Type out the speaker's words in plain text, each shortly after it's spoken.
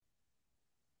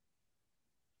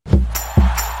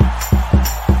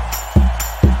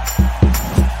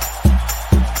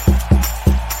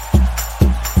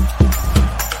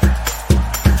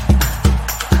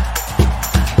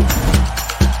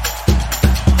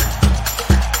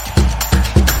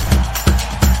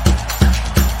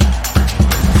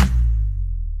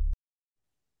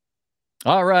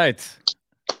All right.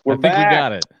 We're I think we back.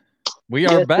 got it. We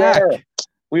are Yes, back. sir.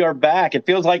 We are back. It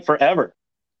feels like forever.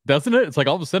 Doesn't it? It's like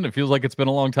all of a sudden it feels like it's been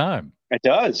a long time. It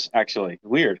does, actually.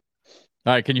 Weird.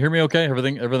 All right. Can you hear me okay?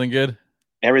 Everything good?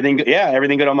 Everything good? Yeah,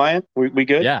 everything good on my end? We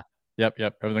good? Yeah. Yep.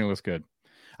 Everything looks good.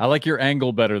 I like your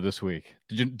angle better this week.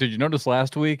 Did you notice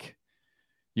last week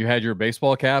you had your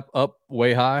baseball cap up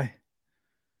way high?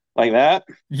 Like that?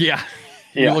 Yeah.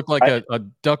 You Yeah. look like a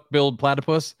duck-billed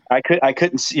platypus. I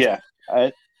couldn't see. Yeah.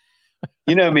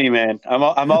 You know me, man. I'm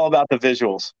all about the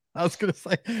visuals. I was gonna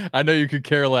say, I know you could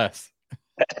care less.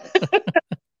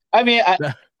 I mean,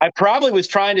 I probably was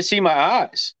trying to see my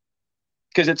eyes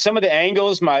because at some of the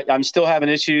angles, I'm still having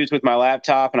issues with my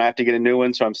laptop and I have to get a new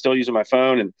one. So I'm still using my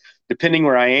phone. And depending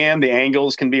where I am, the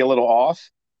angles can be a little off.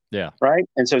 Yeah. Right.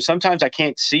 And so sometimes I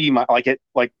can't see it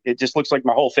just looks like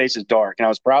my whole face is dark. And I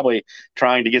was probably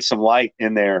trying to get some light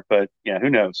in there. But yeah, who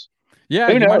knows? Yeah,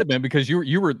 Who you knows? might have been because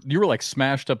you were like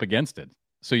smashed up against it.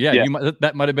 So yeah, Yeah.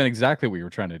 that might have been exactly what you were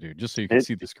trying to do, just so you could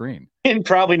see the screen. And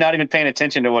probably not even paying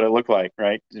attention to what it looked like.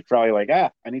 Right. It's probably like, I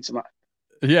need some.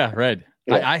 Yeah, right.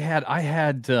 Yeah. I had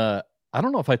I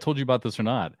don't know if I told you about this or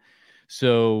not.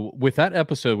 So with that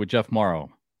episode with Jeff Morrow,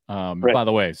 Right. by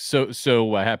the way, so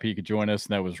happy he could join us,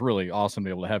 and that was really awesome to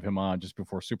be able to have him on just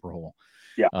before Super Bowl.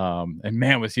 Yeah. And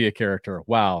man, was he a character!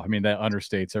 Wow, I mean that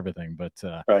understates everything. But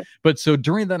Right. but so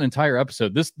during that entire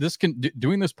episode,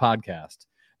 doing this podcast,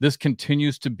 this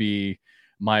continues to be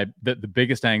the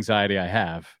biggest anxiety I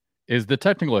have is the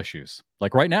technical issues.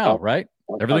 Like right now, right?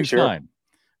 Everything's sure. fine.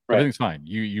 Right. Everything's fine.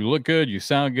 You look good. You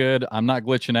sound good. I'm not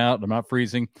glitching out. I'm not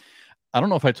freezing. I don't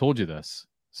know if I told you this,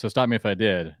 so stop me if I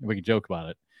did. We can joke about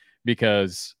it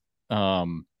because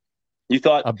you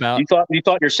thought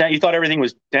everything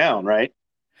was down, right?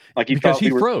 Like because he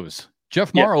froze.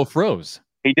 Jeff Morrow froze.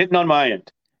 He didn't on my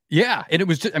end. Yeah, and it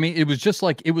was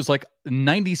like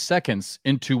 90 seconds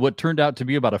into what turned out to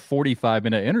be about a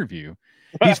 45-minute interview.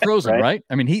 He's frozen, right?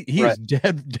 I mean, he is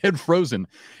dead frozen,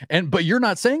 but you're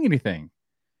not saying anything.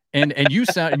 And you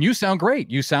sound great.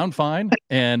 You sound fine.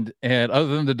 And other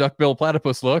than the duckbill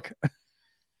platypus look,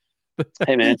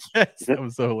 hey man, yes, that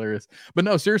was so hilarious. But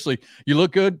no, seriously, you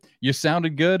look good. You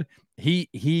sounded good. He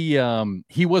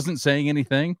wasn't saying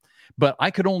anything, but I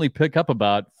could only pick up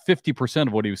about 50%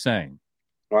 of what he was saying.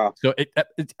 Wow. So it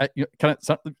kind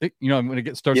of when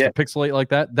it starts to pixelate like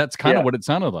that, that's kind of what it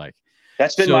sounded like.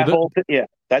 That's been my whole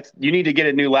you need to get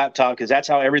a new laptop because that's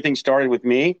how everything started with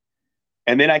me.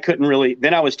 And then I couldn't really,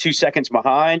 then I was 2 seconds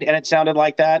behind and it sounded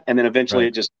like that. And then eventually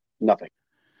it just nothing.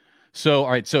 So, all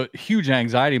right. So huge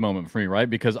anxiety moment for me, right?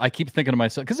 Because I keep thinking to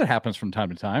myself, because it happens from time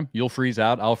to time, you'll freeze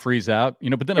out, I'll freeze out,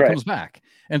 but then it comes back.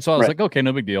 And so I was like, okay,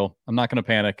 no big deal. I'm not going to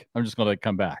panic. I'm just going to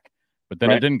come back. But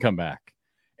then it didn't come back.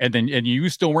 And you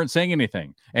still weren't saying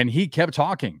anything. And he kept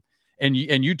talking. And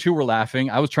you two were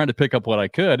laughing. I was trying to pick up what I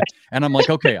could. And I'm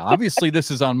like, okay, obviously this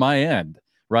is on my end.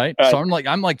 Right. So I'm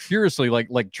like furiously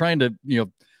like trying to,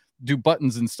 do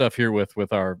buttons and stuff here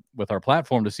with our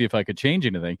platform to see if I could change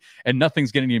anything, and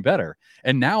nothing's getting any better.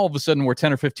 And now all of a sudden we're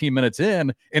 10 or 15 minutes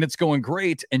in and it's going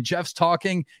great. And Jeff's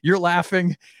talking, you're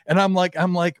laughing. And I'm like,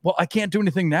 well, I can't do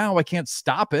anything now. I can't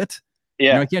stop it.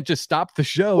 Yeah. I can't just stop the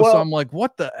show. Well, so I'm like,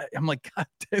 God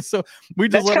damn. So we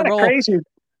just let it roll. Crazy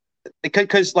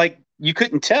because like you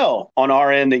couldn't tell on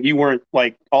our end that you weren't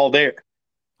like all there.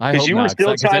 Because you were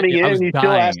still chiming in and you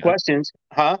still asked questions.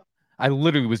 Huh? I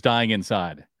literally was dying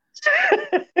inside.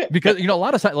 Because a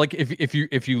lot of times, like if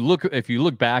you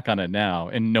look back on it now,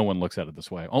 and no one looks at it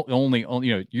this way, only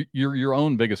you're your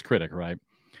own biggest critic, right?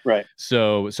 Right.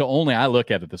 So only I look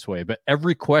at it this way. But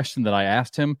every question that I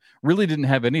asked him really didn't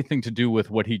have anything to do with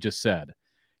what he just said.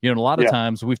 A lot of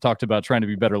times we've talked about trying to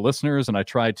be better listeners, and I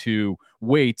try to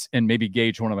wait and maybe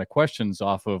gauge one of my questions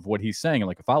off of what he's saying,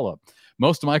 like a follow-up.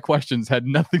 Most of my questions had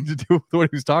nothing to do with what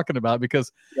he was talking about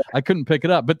because I couldn't pick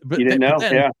it up. But you didn't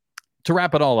know, to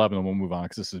wrap it all up, and then we'll move on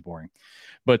because this is boring.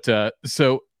 But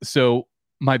so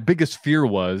my biggest fear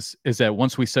is that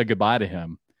once we said goodbye to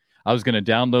him, I was going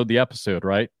to download the episode,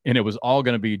 right? And it was all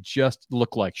going to be just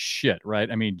look like shit, right?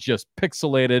 I mean, just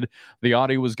pixelated. The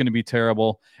audio was going to be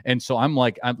terrible. And so I'm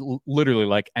literally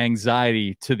like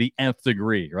anxiety to the nth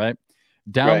degree, right?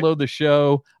 Download the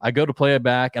show. I go to play it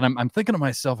back, and I'm thinking to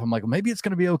myself, I'm like, maybe it's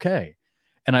going to be okay.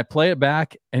 And I play it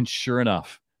back, and sure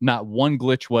enough, not one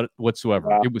glitch whatsoever.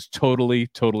 Wow. It was totally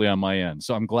on my end.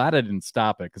 So I'm glad I didn't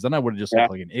stop it, because then I would have just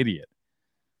looked like an idiot.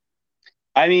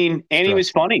 I mean, and he was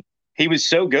funny. He was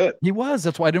so good. He was.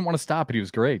 That's why I didn't want to stop it. He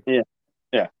was great.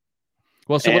 Yeah.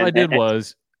 Well, so what I did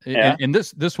was, and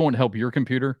this won't help your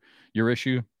computer. your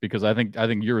issue? Because I think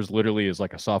yours literally is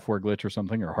like a software glitch or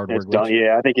something, or a hardware glitch.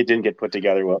 Yeah, I think it didn't get put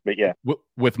together well, but yeah.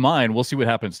 With mine, we'll see what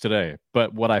happens today.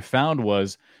 But what I found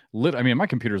was, I mean, my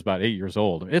computer's about 8 years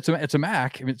old. It's a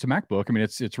Mac. I mean, it's a MacBook. I mean,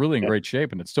 it's really in great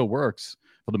shape and it still works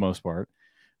for the most part.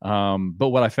 But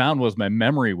what I found was my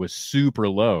memory was super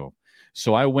low.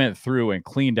 So I went through and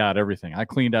cleaned out everything. I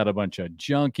cleaned out a bunch of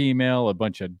junk email, a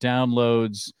bunch of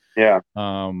downloads. Yeah.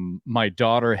 My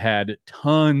daughter had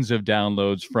tons of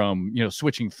downloads from,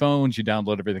 switching phones. You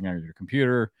download everything on your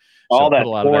computer. All that put a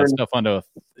lot porn. of that stuff onto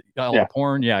all the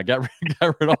porn. Yeah, got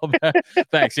rid of all that.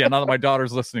 Thanks. Yeah, now that my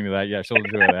daughter's listening to that, yeah, she'll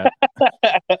enjoy that.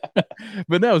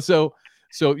 But no, so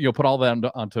put all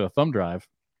that onto a thumb drive,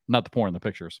 not the porn, the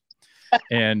pictures.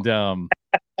 And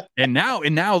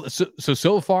now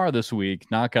so far this week,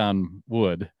 knock on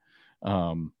wood,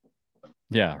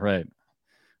 yeah, right,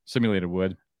 simulated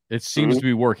wood, it seems to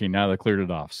be working now that I cleared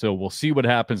it off. So we'll see what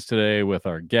happens today with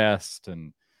our guest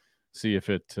and see if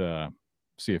it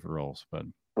rolls. But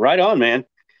right on, man.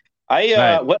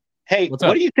 What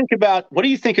do you think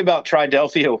about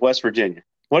Triadelphia, West Virginia?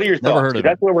 What are your thoughts? Never heard of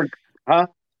That's it. Where we're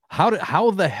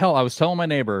how the hell, I was telling my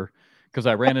neighbor, because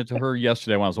I ran into her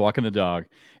yesterday when I was walking the dog,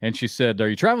 and she said, "Are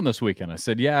you traveling this weekend?" I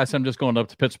said, "Yes, I'm just going up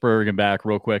to Pittsburgh and back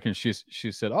real quick." And she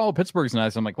said, "Oh, Pittsburgh's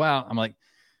nice." I'm like, "Wow." I'm like,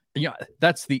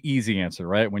 that's the easy answer,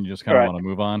 right? When you just kind of want to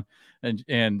move on.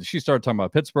 And she started talking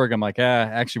about Pittsburgh. I'm like,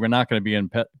 actually, we're not going to be in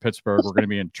Pittsburgh. We're going to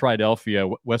be in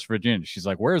Triadelphia, West Virginia. She's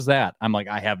like, "Where's that?" I'm like,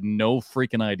 "I have no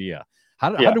freaking idea."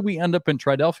 How did we end up in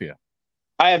Triadelphia?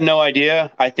 I have no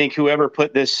idea. I think whoever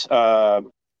put this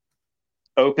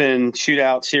open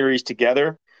shootout series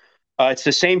together, it's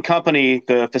the same company.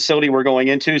 The facility we're going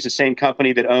into is the same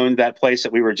company that owned that place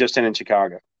that we were just in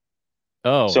Chicago.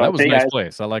 Oh, so that was a nice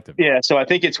place. I liked it. Yeah, so I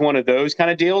think it's one of those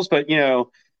kind of deals, but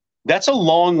that's a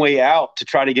long way out to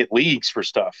try to get leagues for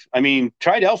stuff. I mean,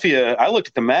 Triadelphia, I looked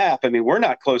at the map. I mean, we're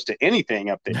not close to anything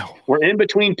up there. No. We're in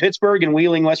between Pittsburgh and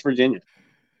Wheeling, West Virginia.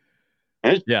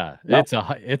 It's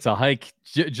a hike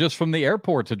just from the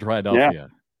airport to Triadelphia.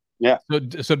 Yeah.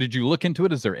 So did you look into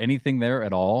it? Is there anything there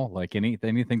at all? Like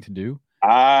anything to do?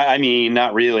 I mean,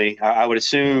 not really. I would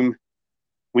assume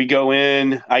we go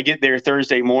in. I get there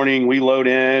Thursday morning. We load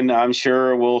in. I'm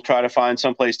sure we'll try to find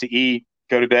someplace to eat,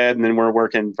 go to bed, and then we're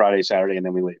working Friday, Saturday, and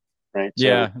then we leave. Right?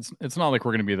 Yeah. It's not like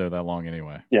we're going to be there that long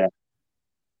anyway. Yeah.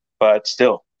 But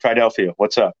still, Triadelphia,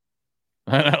 what's up?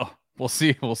 I know. We'll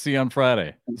see on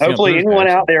Friday. Hopefully, anyone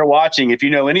out there watching, if you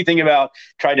know anything about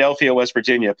Triadelphia, West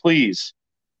Virginia, please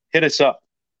hit us up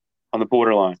on the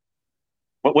borderline.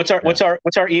 What's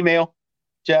our email,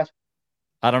 Jeff?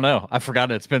 I don't know. I forgot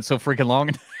it. It's been so freaking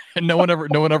long, and no one ever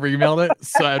emailed it.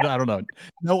 So I don't know.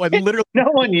 No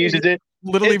one uses it.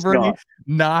 Literally, Bernie,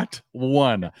 not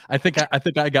one. I think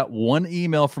I got one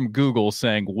email from Google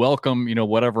saying welcome.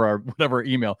 Whatever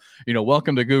email.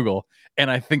 Welcome to Google.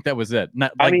 And I think that was it.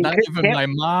 Not even my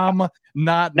mom.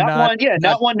 Not one. Yeah,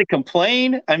 not one to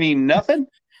complain. I mean, nothing.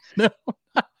 No.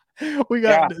 We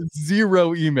got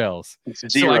 0 emails. 0.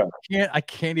 So I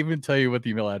can't even tell you what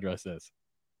the email address is.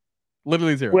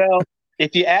 Literally 0. Well,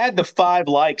 if you add the 5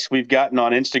 likes we've gotten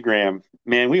on Instagram,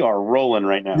 man, we are rolling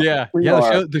right now. Yeah.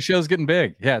 The show's getting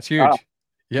big. Yeah, it's huge.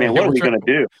 Man, what are we going to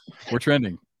do? We're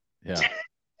trending. Yeah.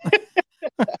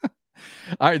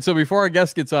 All right. So before our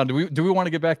guest gets on, do we want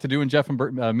to get back to doing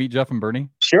meet Jeff and Bernie?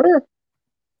 Sure.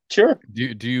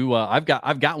 Do you? I've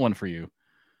got one for you.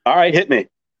 All right, hit me.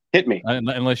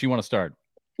 Unless you want to start.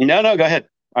 No, go ahead.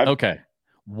 Okay.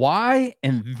 Why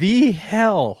in the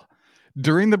hell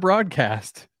during the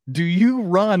broadcast do you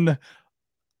run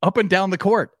up and down the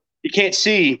court? You can't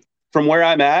see from where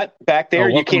I'm at back there.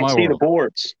 You can't see the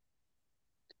boards.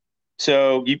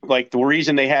 So the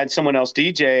reason they had someone else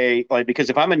DJ, because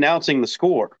if I'm announcing the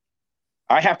score,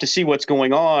 I have to see what's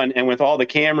going on. And with all the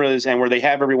cameras and where they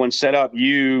have everyone set up,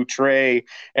 you, Trey,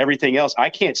 everything else, I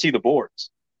can't see the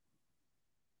boards.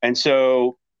 And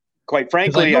so, quite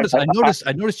frankly, I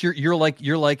noticed you're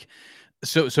like,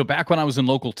 so back when I was in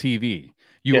local TV,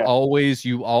 you always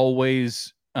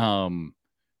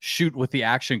shoot with the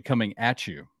action coming at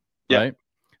you. Right.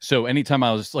 So anytime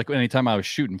I was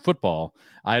shooting football,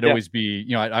 I'd always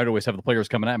be, I'd always have the players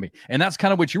coming at me. And that's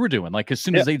kind of what you were doing. Like as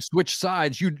soon as they'd switch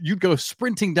sides, you'd go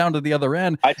sprinting down to the other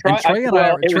end. Trey and I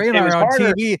are on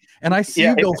TV and I see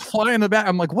you go fly in the back.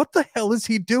 I'm like, what the hell is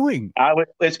he doing?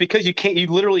 It's because you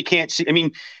literally can't see. I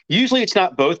mean, usually it's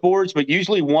not both boards, but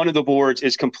usually one of the boards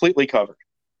is completely covered.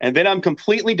 And then I'm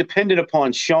completely dependent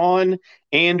upon Sean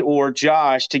and or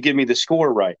Josh to give me the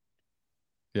score right.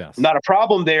 Yes. Not a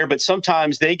problem there, but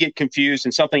sometimes they get confused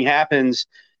and something happens.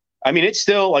 I mean, it's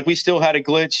still we still had a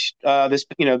glitch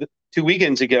 2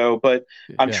 weekends ago, but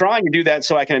I'm trying to do that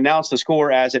so I can announce the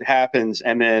score as it happens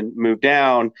and then move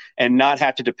down and not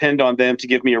have to depend on them to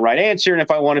give me a right answer. And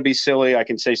if I want to be silly, I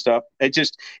can say stuff.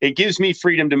 It gives me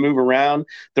freedom to move around.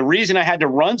 The reason I had to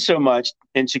run so much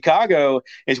in Chicago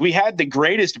is we had the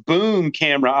greatest boom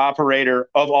camera operator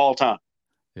of all time.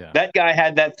 Yeah. That guy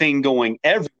had that thing going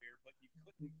everywhere, but you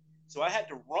couldn't. So I had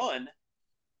to run.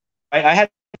 I had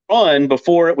to run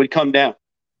before it would come down,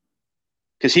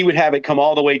 because he would have it come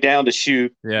all the way down to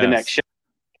shoot the next shot.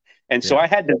 And so I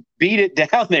had to beat it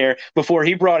down there before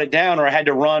he brought it down, or I had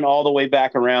to run all the way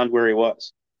back around where he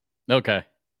was. Okay.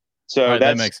 So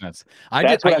that makes sense.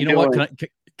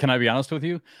 Can I be honest with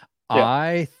you?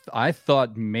 Yeah. I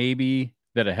thought maybe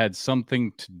that it had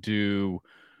something to do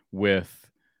with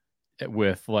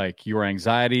like your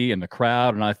anxiety and the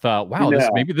crowd. And I thought, wow,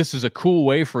 maybe this is a cool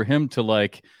way for him to,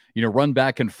 like, run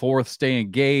back and forth, stay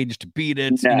engaged, beat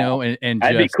it, and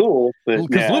that'd just be cool.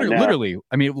 Because literally,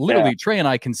 Trey and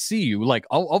I can see you, like,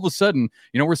 all of a sudden,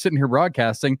 we're sitting here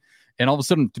broadcasting, and all of a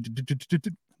sudden,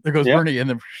 there goes Bernie, and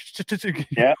then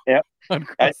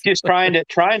That's just trying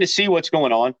to see what's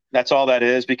going on. That's all that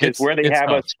is, because where they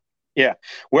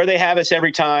have us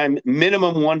every time,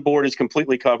 minimum one board is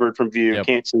completely covered from view,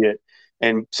 can't see it,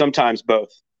 and sometimes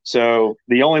both. So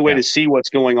the only way to see what's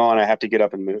going on, I have to get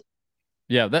up and move.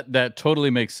 Yeah, that totally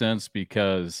makes sense,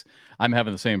 because I'm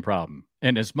having the same problem.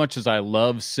 And as much as I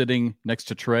love sitting next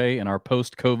to Trey in our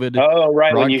post-COVID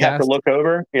when you have to look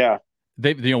over,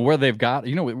 they where they've got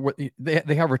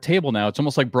they have a table now. It's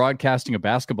almost like broadcasting a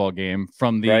basketball game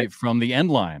from the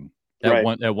end line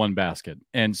at one basket.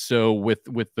 And so with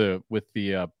the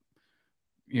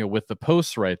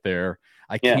posts right there,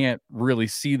 I can't really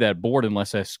see that board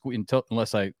unless I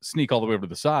sneak all the way over to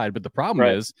the side. But the problem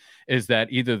is that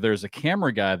either there's a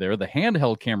camera guy there, the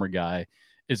handheld camera guy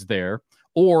is there,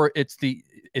 or it's the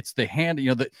hand,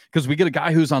 because we get a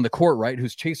guy who's on the court, right,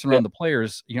 who's chasing around the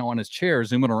players, on his chair,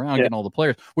 zooming around, getting all the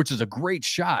players, which is a great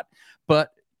shot,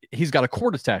 but he's got a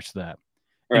cord attached to that.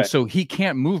 Right. And so he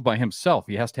can't move by himself.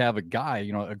 He has to have a guy,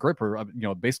 a gripper,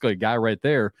 basically a guy right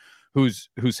there who's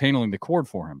handling the cord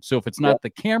for him. So if it's not the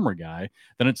camera guy,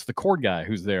 then it's the cord guy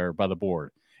who's there by the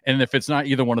board. And if it's not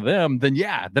either one of them, then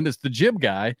it's the jib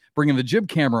guy bringing the jib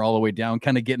camera all the way down,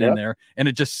 kind of getting in there, and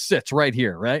it just sits right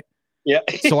here, right? Yeah.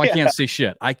 So I can't see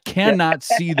shit. I cannot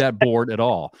see that board at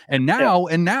all. And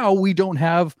now we don't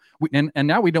have the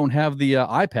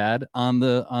iPad on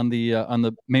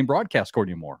the main broadcast cord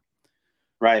anymore.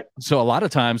 Right. So a lot of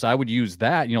times I would use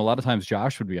that. A lot of times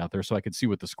Josh would be out there so I could see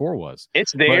what the score was.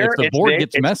 It's there. But if the board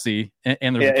gets messy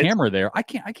and there's a camera there, I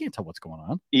can't tell what's going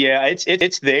on. Yeah,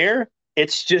 it's there.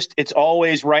 It's just, it's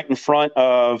always right in front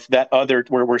of that other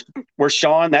where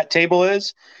Sean, that table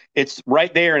is. It's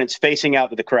right there, and it's facing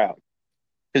out to the crowd.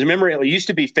 Because remember, it used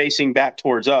to be facing back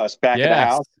towards us, back at the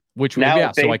house. Which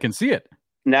now so I can see it.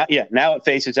 Now it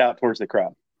faces out towards the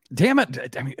crowd. Damn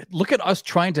it. I mean, look at us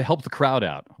trying to help the crowd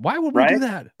out. Why would we do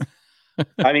that?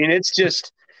 I mean, it's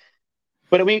just,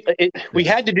 but I mean, we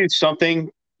had to do something,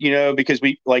 because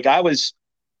I was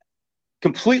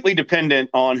completely dependent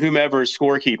on whomever is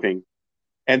scorekeeping.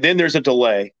 And then there's a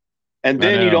delay. And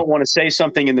then you don't want to say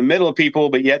something in the middle of people,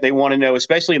 but yet they want to know,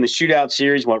 especially in the shootout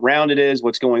series, what round it is,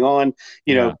 what's going on,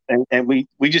 and we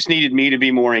just needed me to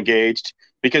be more engaged,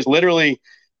 because literally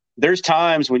there's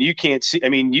times when you can't see. I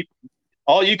mean,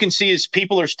 all you can see is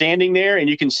people are standing there, and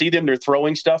you can see them. They're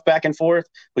throwing stuff back and forth,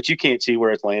 but you can't see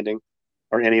where it's landing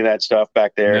or any of that stuff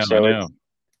back there.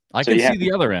 I can see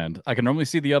the other end. I can normally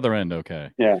see the other end.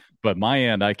 Okay. Yeah. But my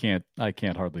end, I can't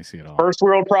hardly see it all. First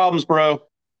world problems, bro.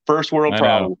 First world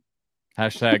problems.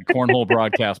 Hashtag cornhole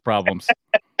broadcast problems.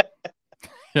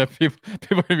 Yeah. People are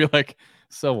going to be like,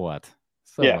 so what?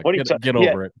 Get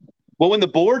over it. Well, when the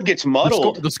board gets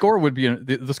muddled, the score would be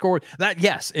the score that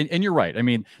yes, and you're right. I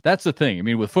mean, that's the thing. I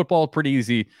mean, with football, pretty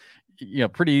easy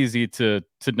to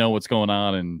know what's going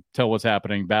on and tell what's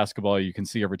happening. Basketball, you can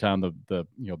see every time the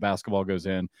basketball goes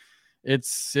in.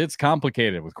 It's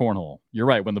complicated with cornhole. You're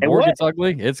right. When the board gets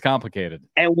ugly, it's complicated.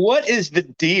 And what is the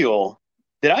deal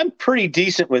that I'm pretty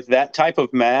decent with that type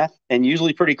of math and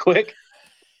usually pretty quick?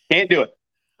 Can't do it.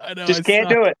 I know. Just can't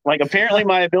do it. Like, apparently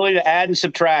my ability to add and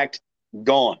subtract,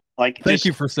 gone. Like, thank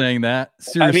you for saying that.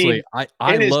 Seriously, I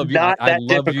love you. I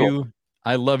love you.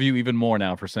 I love you even more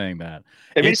now for saying that.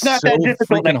 I mean, it's not that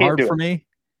difficult. Freaking hard for me.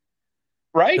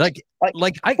 Right?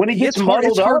 When it gets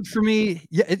muddled up, hard for me.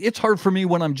 Yeah, it's hard for me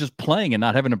when I'm just playing and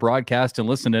not having to broadcast and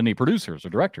listen to any producers or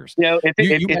directors. If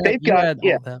they've got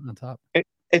that on top.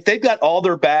 If they've got all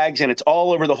their bags and it's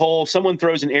all over the hole, someone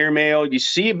throws an airmail, you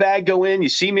see a bag go in, you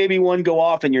see maybe one go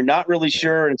off, and you're not really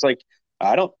sure. And it's like,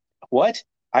 what?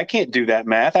 I can't do that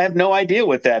math. I have no idea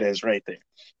what that is right there.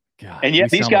 God, and yet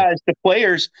these guys, the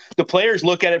players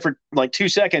look at it for like 2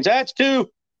 seconds. That's two.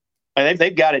 And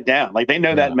they've got it down. Like they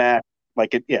know that math.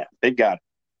 Like it, they've got it.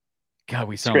 God,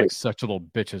 we sound like such little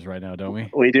bitches right now, don't we?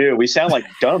 We do. We sound like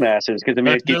dumbasses because I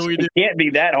mean, it can't be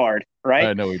that hard, right?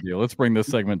 I know we do. Let's bring this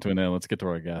segment to an end. Let's get to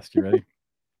our guest. You ready?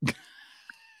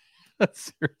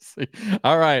 Seriously.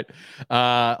 All right.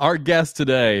 Our guest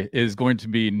today is going to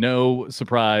be no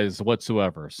surprise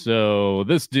whatsoever. So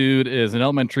this dude is an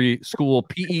elementary school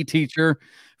PE teacher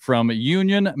from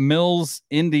Union Mills,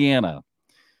 Indiana.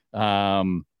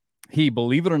 He,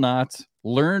 believe it or not,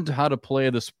 learned how to play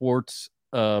the sports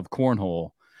of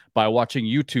cornhole by watching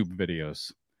YouTube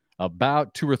videos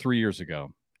about 2 or 3 years ago,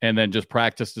 and then just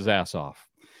practiced his ass off.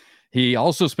 He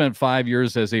also spent 5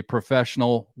 years as a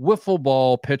professional wiffle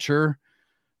ball pitcher.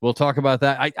 We'll talk about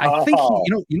that. I think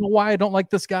you know why I don't like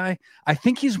this guy? I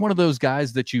think he's one of those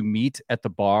guys that you meet at the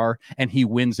bar and he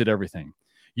wins at everything.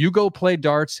 You go play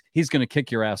darts, he's going to kick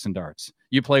your ass in darts.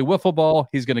 You play wiffle ball,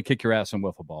 he's going to kick your ass in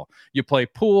wiffle ball. You play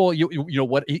pool, you know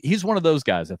what? He's one of those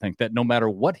guys, I think, that no matter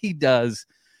what he does,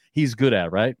 he's good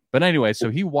at, right? But anyway, so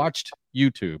he watched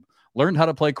YouTube, learned how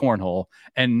to play cornhole,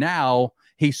 and now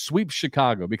he sweeps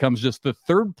Chicago, becomes just the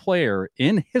third player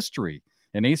in history,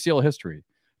 in ACL history,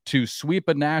 to sweep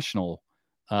a national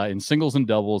in singles and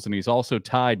doubles. And he's also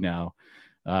tied now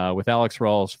with Alex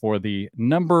Rawls for the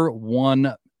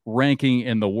 #1 ranking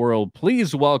in the world.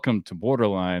 Please welcome to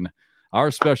Borderline our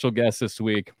special guest this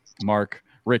week, Mark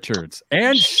Richards.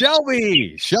 And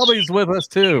Shelby. Shelby's with us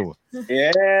too.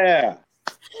 Yeah.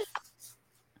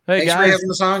 Hey, thanks guys. For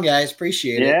having us on, guys.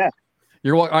 Appreciate it. Yeah.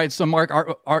 You're all right. So Mark,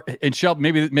 and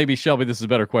Shelby, maybe Shelby, this is a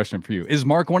better question for you. Is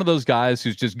Mark one of those guys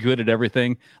who's just good at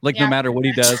everything? Like no matter what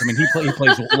he does. I mean, he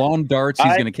plays lawn darts.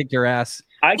 He's going to kick your ass.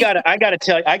 I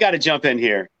gotta jump in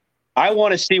here. I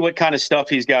want to see what kind of stuff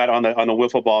he's got on the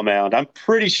wiffle ball mound. I'm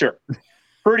pretty sure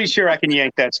I can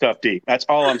yank that stuff deep. That's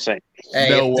all I'm saying. Hey,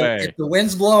 no way. If the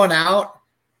wind's blowing out,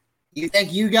 you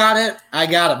think you got it? I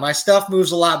got it. My stuff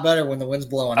moves a lot better when the wind's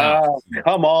blowing out. Oh,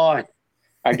 come on.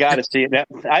 I got to see it.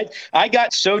 I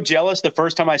got so jealous the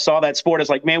first time I saw that sport. I was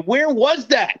like, man, where was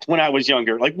that when I was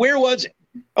younger? Like, where was it?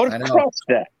 I would have crossed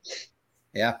that.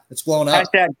 Yeah, it's blown up.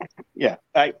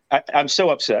 I'm so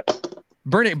upset.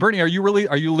 Bernie, are you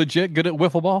legit good at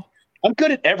wiffle ball? I'm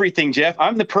good at everything, Jeff.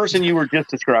 I'm the person you were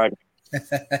just describing.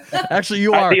 Actually,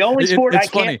 you are. The only sport I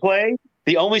can't play,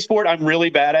 the only sport I'm really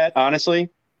bad at, honestly,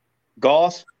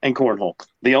 golf and cornhole.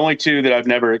 The only two that I've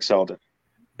never excelled in.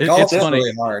 Golf is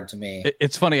really hard to me.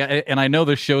 It's funny, and I know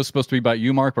this show is supposed to be about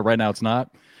you, Mark, but right now it's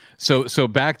not. So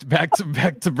back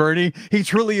to Bernie. He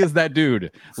truly is that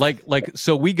dude. Like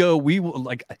so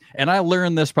and I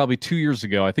learned this probably 2 years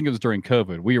ago. I think it was during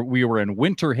COVID. We were in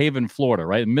Winter Haven, Florida,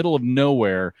 right in the middle of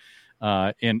nowhere,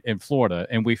 in Florida,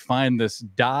 and we find this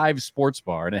dive sports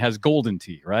bar, and it has Golden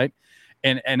Tee, right?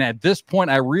 And at this point,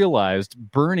 I realized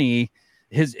Bernie,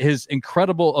 his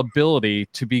incredible ability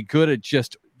to be good at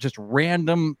just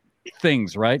random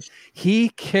things, right? He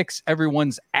kicks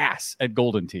everyone's ass at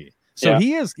Golden Tee. So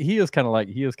he is kind of like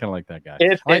that guy.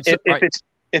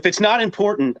 If it's not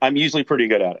important, I'm usually pretty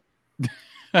good at it.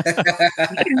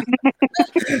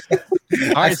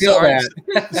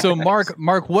 So Mark,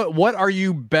 what are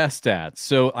you best at?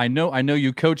 So I know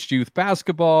you coached youth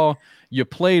basketball, you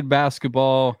played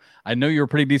basketball. I know you're a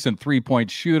pretty decent 3-point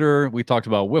shooter. We talked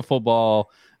about wiffle ball,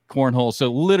 cornhole.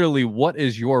 So literally, what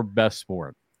is your best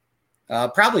sport?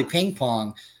 Probably ping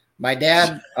pong. My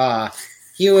dad,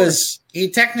 he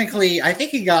technically, I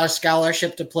think he got a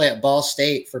scholarship to play at Ball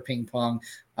State for ping pong.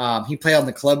 He played on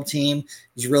the club team.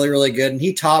 He's really, really good. And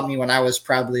he taught me when I was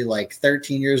probably like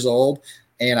 13 years old.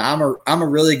 And I'm a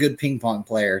really good ping pong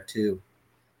player too.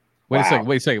 Wait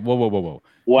a second. Whoa.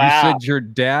 Wow. You said your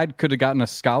dad could have gotten a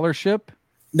scholarship?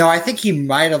 No, I think he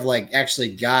might have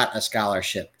actually got a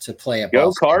scholarship to play at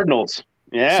Ball State. Go Cardinals.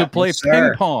 Yeah. So play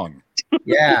ping pong.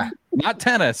 Yeah. Not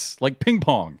tennis, like ping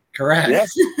pong. Correct. Yeah.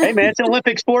 Hey, man, it's an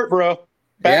Olympic sport, bro.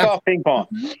 Back off ping pong.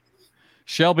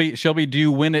 Shelby, do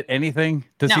you win at anything?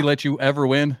 Does he let you ever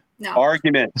win? No.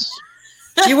 Arguments.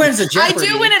 She wins at Jeopardy.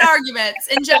 I do win at arguments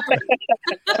in Jeopardy.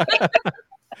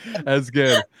 That's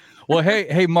good. Well,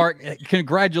 hey, Mark,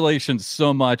 congratulations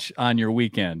so much on your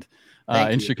weekend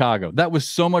in Chicago. That was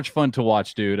so much fun to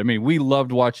watch, dude. I mean, we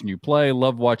loved watching you play,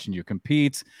 loved watching you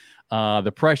compete.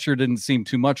 The pressure didn't seem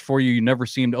too much for you. You never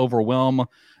seemed overwhelmed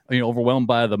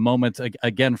by the moment.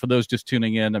 Again, for those just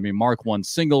tuning in, I mean, Mark won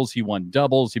singles, he won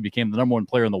doubles, he became the #1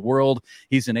 player in the world.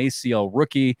 He's an ACL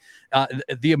rookie.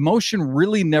 The emotion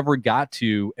really never got to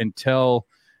you until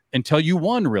you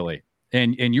won, really.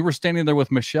 And you were standing there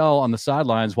with Michelle on the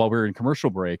sidelines while we were in commercial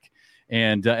break,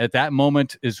 And at that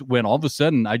moment is when all of a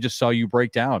sudden I just saw you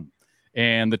break down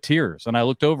and the tears. And I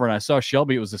looked over and I saw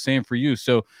Shelby. It was the same for you.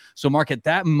 So Mark, at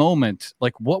that moment,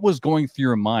 like what was going through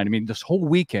your mind? I mean, this whole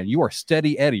weekend, you are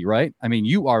steady Eddie, right? I mean,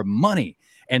 you are money.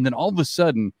 And then all of a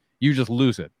sudden you just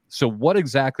lose it. So what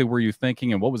exactly were you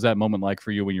thinking? And what was that moment like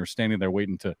for you when you were standing there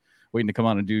waiting to come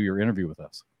on and do your interview with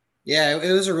us? Yeah,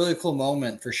 it was a really cool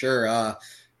moment for sure.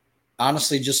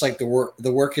 Honestly, just like the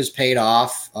work has paid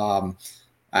off.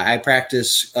 I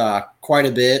practice quite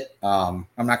a bit. I'm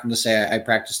not going to say I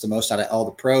practice the most out of all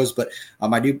the pros, but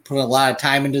I do put a lot of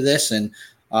time into this, and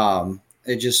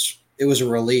it was a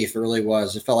relief. It really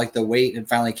was. It felt like the weight had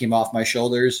finally came off my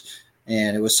shoulders,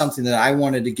 and it was something that I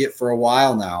wanted to get for a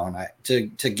while now.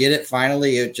 And to get it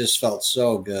finally, it just felt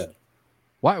so good.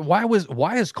 Why is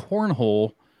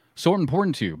cornhole so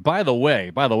important to you? By the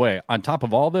way, on top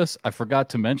of all this, I forgot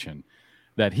to mention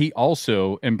that he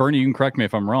also, and Bernie, you can correct me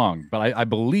if I'm wrong, but I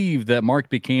believe that Mark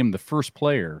became the first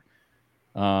player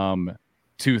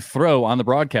to throw on the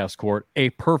broadcast court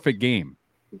a perfect game.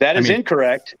 That is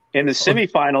incorrect. In the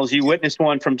semifinals, you witnessed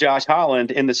one from Josh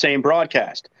Holland in the same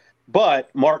broadcast,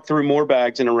 but Mark threw more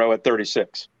bags in a row at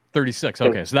 36. 36.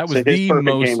 Okay, so that was the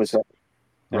most game was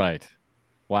right.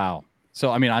 Wow.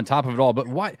 So I mean, on top of it all, but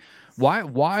why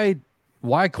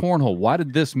cornhole? Why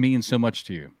did this mean so much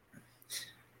to you?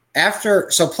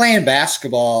 So playing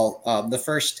basketball, the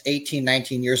first 18,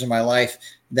 19 years of my life,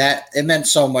 that it meant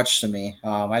so much to me.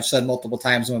 I've said multiple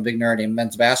times I'm a big nerd and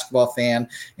men's basketball fan,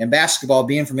 and basketball,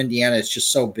 being from Indiana, it's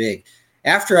just so big.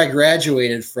 After I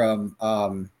graduated from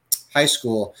high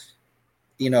school,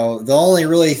 the only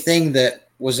really thing that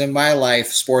was in my life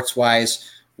sports-wise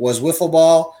was wiffle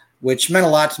ball, which meant a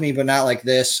lot to me, but not like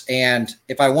this. And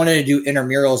if I wanted to do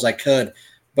intramurals, I could,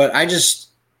 but I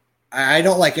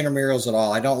don't like intramurals at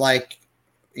all. I don't like,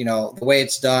 the way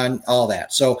it's done, all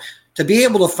that. So to be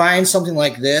able to find something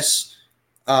like this,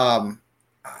 I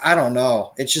don't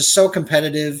know. It's just so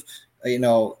competitive.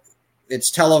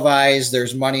 It's televised.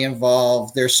 There's money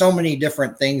involved. There's so many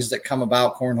different things that come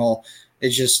about cornhole.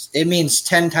 It means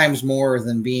 10 times more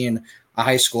than being a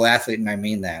high school athlete. And I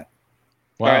mean that.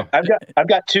 Wow. All right, I've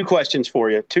got two questions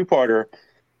for you. Two-parter.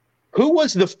 Who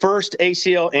was the first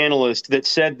ACL analyst that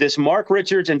said this Mark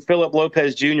Richards and Philip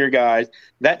Lopez Jr. guys,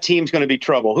 that team's going to be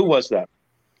trouble? Who was that?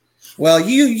 Well,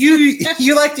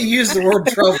 you like to use the word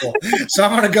trouble, so I'm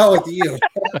going to go with you.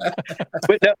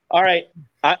 But no, all right,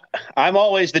 I'm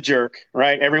always the jerk,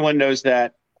 right? Everyone knows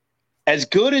that. As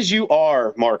good as you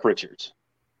are, Mark Richards,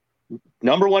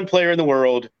 number one player in the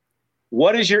world,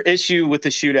 what is your issue with the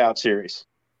shootout series?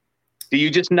 Do you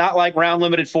just not like round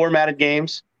limited formatted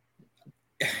games?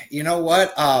 You know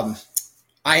what?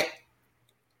 You're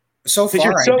so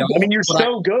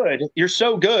good. You're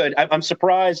so good. I'm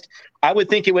surprised. I would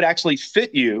think it would actually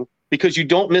fit you because you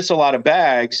don't miss a lot of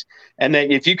bags. And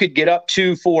then if you could get up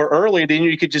 2-4 early, then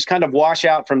you could just kind of wash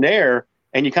out from there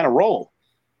and you kind of roll.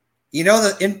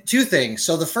 In two things.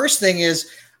 So the first thing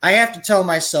is I have to tell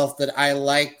myself that I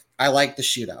like the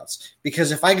shootouts,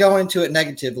 because if I go into it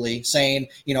negatively saying,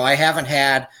 I haven't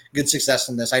had good success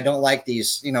in this, I don't like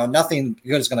these, nothing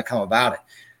good is going to come about it.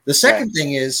 The second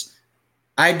thing is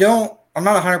I'm not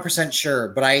 100% sure,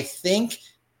 but I think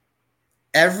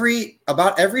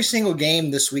about every single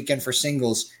game this weekend for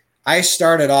singles, I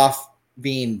started off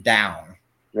being down.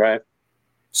 Right.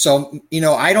 So,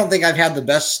 I don't think I've had the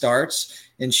best starts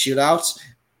in shootouts.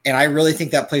 And I really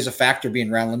think that plays a factor being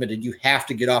round limited. You have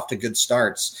to get off to good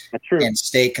starts and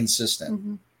stay consistent.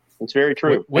 Mm-hmm. It's very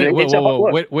true.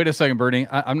 Wait a second, Bernie.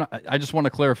 I just want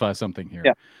to clarify something here.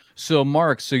 Yeah. So,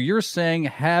 Mark, you're saying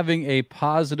having a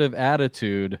positive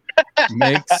attitude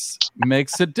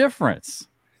makes a difference.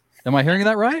 Am I hearing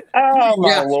that right? Oh,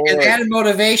 my Lord. And added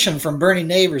motivation from Bernie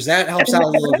Neighbors. That helps out a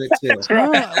little bit, too.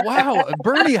 Wow.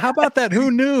 Bernie, how about that?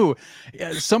 Who knew?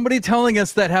 Somebody telling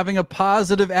us that having a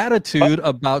positive attitude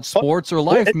about sports or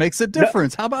life makes a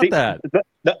difference. How about that?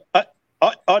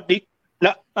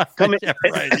 Come in. Yeah,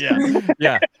 right,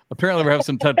 yeah. Apparently, we're having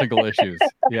some technical issues.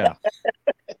 Yeah.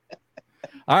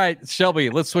 All right,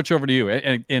 Shelby, let's switch over to you.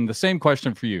 And the same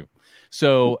question for you.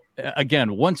 So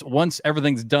again, once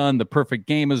everything's done, the perfect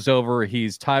game is over.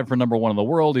 He's tied for number one in the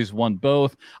world. He's won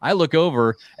both. I look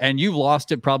over and you've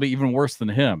lost it probably even worse than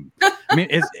him. I mean,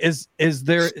 is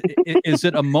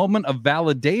it a moment of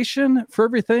validation for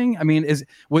everything? I mean,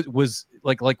 was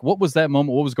what was that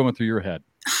moment? What was going through your head?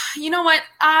 You know what?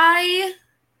 I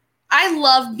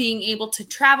love being able to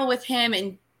travel with him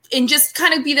and just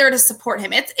kind of be there to support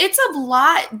him. It's a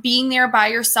lot being there by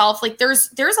yourself. Like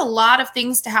there's a lot of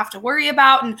things to have to worry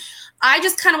about. And I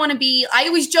just kind of want to I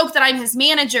always joke that I'm his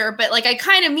manager, but like I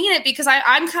kind of mean it because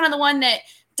I'm kind of the one that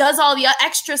does all the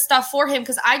extra stuff for him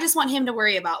because I just want him to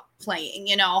worry about playing,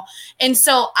 And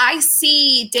so I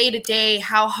see day to day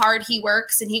how hard he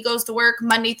works, and he goes to work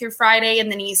Monday through Friday,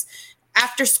 and then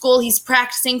after school, he's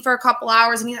practicing for a couple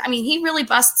hours. And he really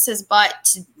busts his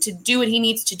butt to do what he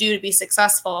needs to do to be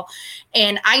successful.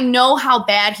 And I know how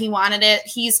bad he wanted it.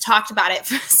 He's talked about it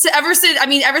ever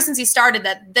since he started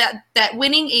that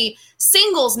winning a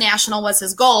singles national was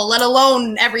his goal, let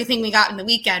alone everything we got in the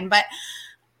weekend. But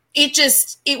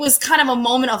it was kind of a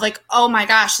moment of like, oh my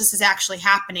gosh, this is actually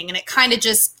happening. And it kind of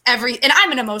and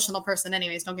I'm an emotional person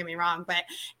anyways, don't get me wrong, but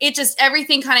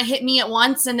everything kind of hit me at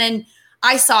once. And then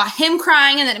I saw him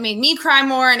crying, and then it made me cry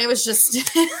more. And it was just,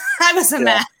 I was a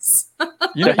mess.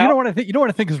 You know what I think? You know what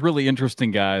I think is really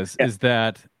interesting, guys, is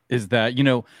that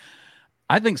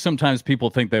I think sometimes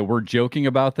people think that we're joking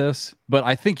about this, but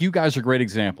I think you guys are great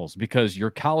examples because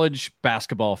you're college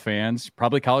basketball fans,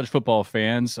 probably college football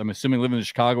fans. I'm assuming live in the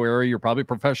Chicago area, you're probably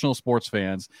professional sports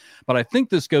fans. But I think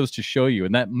this goes to show you,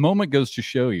 and that moment goes to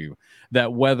show you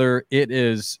that whether it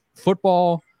is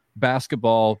football,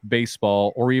 basketball,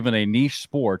 baseball, or even a niche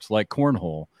sport like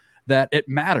cornhole, that it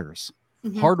matters.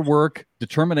 Mm-hmm. Hard work,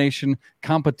 determination,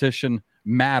 competition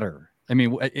matter. I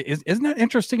mean, isn't that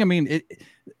interesting? I mean,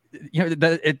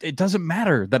 it doesn't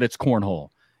matter that it's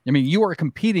cornhole. I mean, you are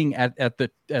competing at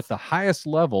the highest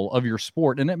level of your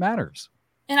sport, and it matters.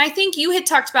 And I think you had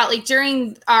talked about, like,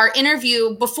 during our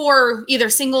interview before either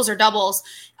singles or doubles,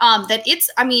 that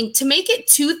to make it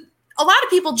to a lot of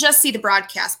people just see the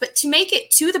broadcast, but to make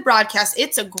it to the broadcast,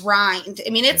 it's a grind.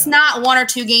 I mean, it's not 1 or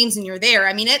 2 games and you're there.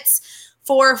 I mean, it's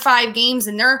 4 or 5 games,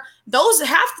 and those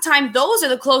half the time, those are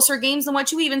the closer games than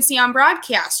what you even see on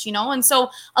broadcast, And so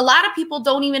a lot of people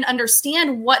don't even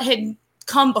understand what had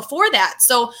come before that.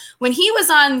 So when he was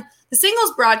on the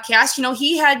singles broadcast,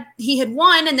 he had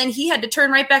won, and then he had to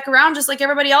turn right back around just like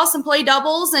everybody else and play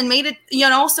doubles and made it,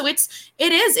 so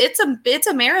it's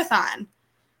a marathon.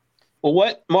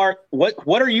 Well, Mark,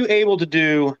 what are you able to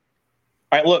do?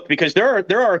 All right, look, because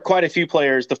there are quite a few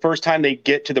players, the first time they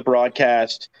get to the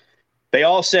broadcast, they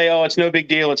all say, oh, it's no big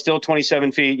deal. It's still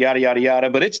 27 feet, yada, yada, yada.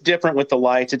 But it's different with the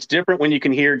lights. It's different when you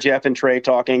can hear Jeff and Trey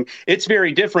talking. It's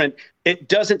very different. It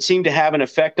doesn't seem to have an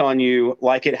effect on you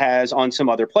like it has on some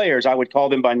other players. I would call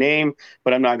them by name,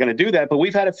 but I'm not going to do that. But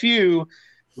we've had a few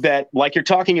that, like you're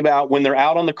talking about, when they're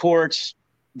out on the courts,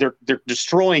 they're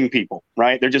destroying people,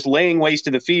 right? They're just laying waste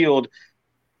to the field.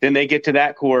 Then they get to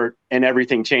that court and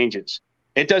everything changes.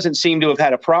 It doesn't seem to have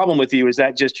had a problem with you. Is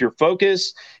that just your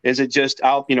focus? Is it just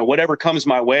whatever comes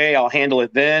my way, I'll handle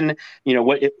it then?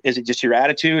 Is it just your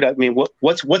attitude? I mean,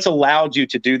 what's allowed you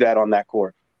to do that on that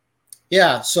court?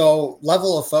 Yeah, so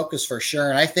level of focus for sure.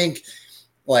 And I think,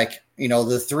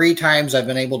 the 3 times I've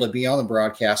been able to be on the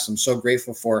broadcast, I'm so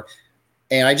grateful for.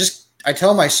 And I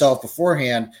tell myself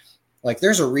beforehand,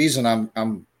 there's a reason I'm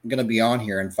going to be on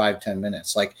here in 5-10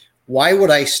 minutes. Why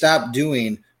would I stop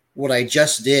doing what I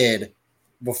just did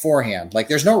beforehand?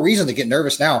 There's no reason to get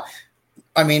nervous now.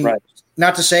 I mean, right.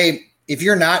 Not to say if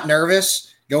you're not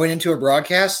nervous going into a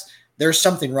broadcast, there's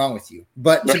something wrong with you.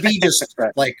 But to be just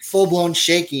full blown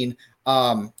shaking,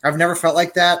 I've never felt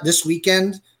like that. This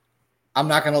weekend, I'm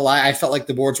not going to lie, I felt like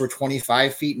the boards were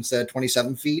 25 feet instead of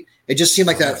 27 feet. It just seemed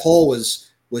like that hole was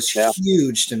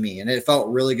huge to me, and it felt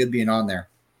really good being on there.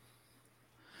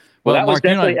 Well, that was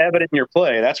definitely evident in your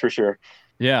play, that's for sure.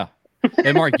 Yeah.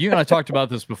 And Mark, you and I talked about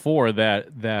this before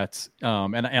that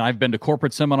and I've been to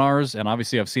corporate seminars, and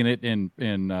obviously I've seen it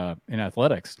in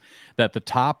athletics, that the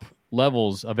top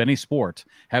levels of any sport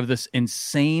have this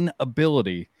insane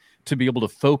ability to be able to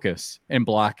focus and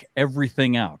block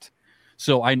everything out.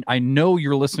 So I know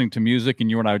you're listening to music, and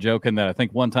you and I were joking that I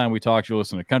think one time we talked, you were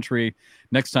listening to country.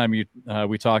 Next time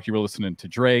we talked, you were listening to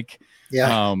Drake.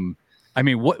 Yeah. I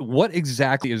mean, what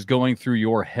exactly is going through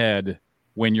your head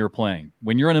when you're playing?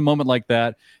 When you're in a moment like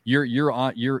that, you're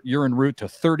en route to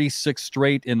 36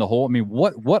 straight in the hole. I mean,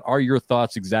 what are your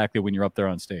thoughts exactly when you're up there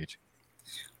on stage?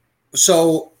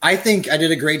 So I think I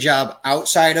did a great job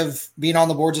outside of being on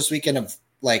the boards this weekend of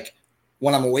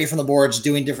when I'm away from the boards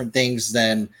doing different things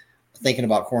than thinking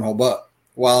about cornhole. But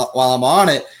while I'm on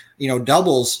it,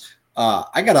 doubles,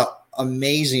 I got an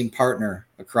amazing partner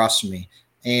across from me.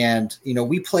 And,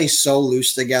 we play so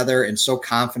loose together and so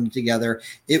confident together.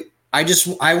 I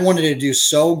wanted to do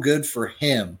so good for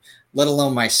him, let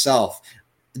alone myself.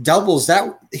 Doubles,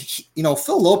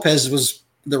 Phil Lopez was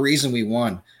the reason we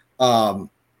won.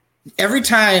 Every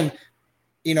time,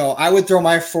 I would throw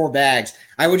my 4 bags,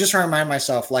 I would just remind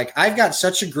myself, I've got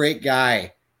such a great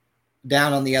guy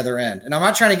down on the other end. And I'm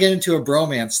not trying to get into a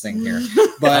bromance thing here,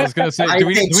 but I was going to say, do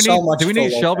we need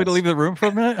Shelby to leave the room for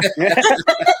a minute?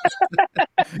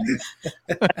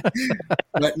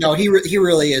 But no, he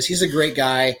really is. He's a great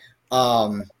guy.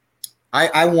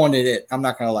 I wanted it. I'm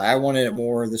not going to lie. I wanted it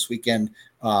more this weekend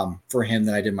for him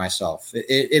than I did myself.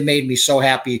 It made me so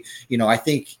happy. I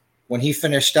think when he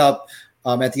finished up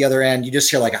at the other end, you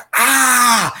just hear like,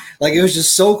 like it was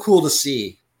just so cool to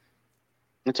see.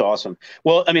 That's awesome.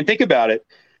 Well, I mean, think about it.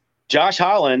 Josh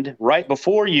Holland, right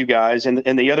before you guys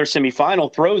in the other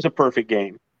semifinal, throws a perfect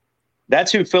game.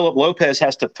 That's who Philip Lopez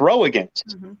has to throw against.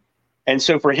 Mm-hmm. And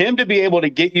so for him to be able to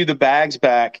get you the bags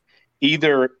back,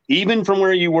 either even from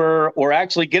where you were or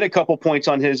actually get a couple points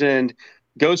on his end,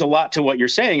 goes a lot to what you're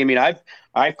saying. I mean,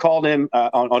 I've called him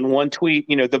on one tweet,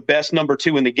 the best number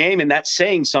 2 in the game. And that's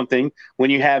saying something when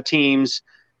you have teams,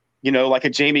 like a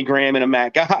Jamie Graham and a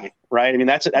Matt Guy, right? I mean,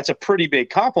 that's a pretty big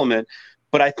compliment.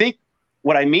 But I think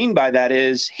what I mean by that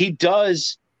is he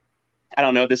does, I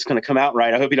don't know if this is going to come out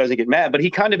right. I hope he doesn't get mad, but he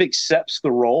kind of accepts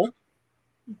the role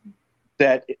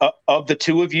that of the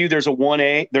two of you, there's a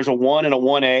 1A, there's a 1 and a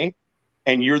 1A,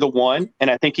 and you're the 1.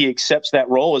 And I think he accepts that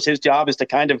role as his job is to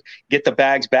kind of get the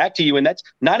bags back to you. And that's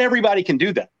not everybody can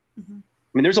do that. Mm-hmm.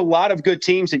 I mean, there's a lot of good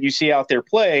teams that you see out there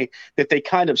play that they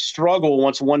kind of struggle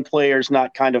once one player's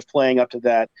not kind of playing up to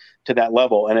that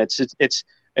level. And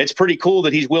it's pretty cool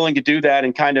that he's willing to do that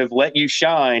and kind of let you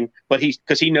shine, but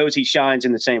because he knows he shines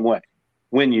in the same way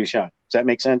when you shine. Does that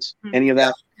make sense? Mm-hmm. Any of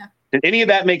that? Yeah. Did any of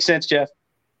that make sense, Jeff?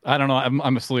 I don't know.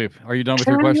 I'm asleep. Are you done with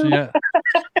your question yet?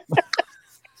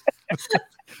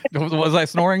 Was I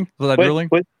snoring? Was I drilling?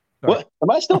 What? Am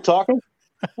I still talking?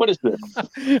 What is this?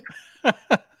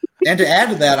 And to add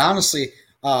to that, honestly,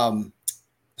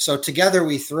 so Together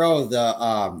We Throw,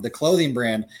 the clothing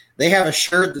brand, they have a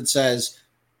shirt that says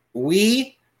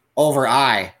 "We over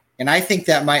I," and I think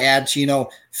that might add to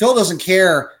Phil doesn't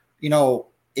care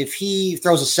if he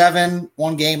throws a 7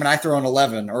 one game and I throw an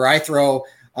 11, or I throw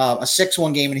a 6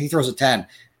 one game and he throws a 10.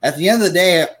 At the end of the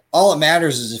day, all that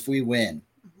matters is if we win.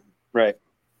 Right.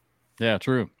 Yeah,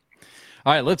 true.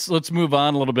 All right, let's move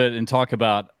on a little bit and talk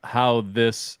about how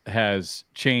this has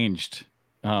changed,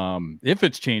 if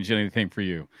it's changed anything for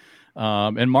you.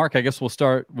 And Mark, I guess we'll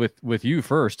start with you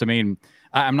first. I mean,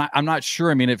 I'm not sure.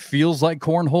 I mean, it feels like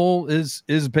cornhole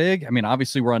is big. I mean,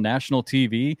 obviously we're on national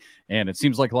TV, and it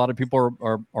seems like a lot of people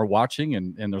are watching,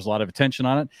 and there's a lot of attention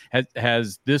on it.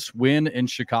 Has this win in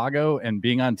Chicago and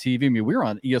being on TV? I mean, we were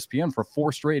on ESPN for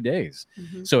 4 straight days.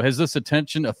 Mm-hmm. So has this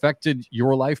attention affected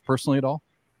your life personally at all?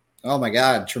 Oh my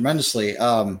God, tremendously.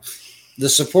 The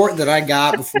support that I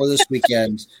got before this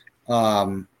weekend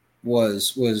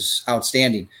was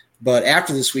outstanding. But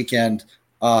after this weekend,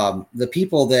 the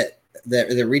people that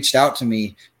reached out to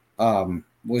me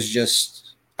was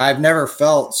just, I've never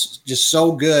felt just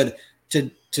so good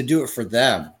to do it for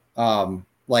them.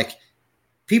 Like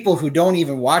people who don't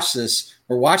even watch this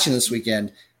were watching this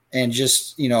weekend and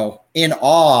just, in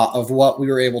awe of what we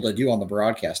were able to do on the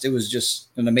broadcast. It was just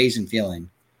an amazing feeling.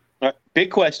 Big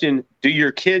question. Do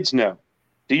your kids know?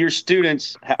 Do your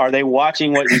students, are they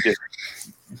watching what you do?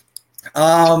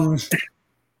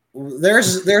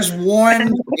 There's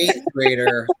one 8th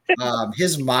grader.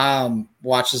 His mom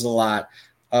watches a lot.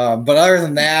 But other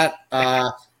than that,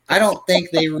 I don't think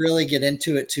they really get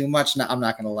into it too much. No, I'm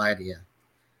not going to lie to you.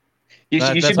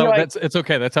 It's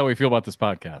okay. That's how we feel about this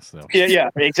podcast, though. Yeah,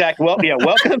 exactly. Well, yeah,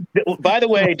 welcome. By the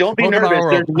way, don't be nervous.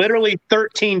 There's literally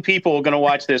 13 people going to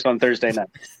watch this on Thursday night.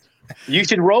 You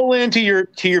should roll into your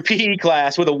PE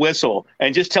class with a whistle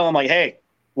and just tell them like, "Hey,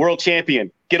 world champion,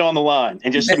 get on the line,"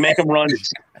 and just make them run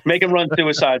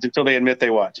suicides until they admit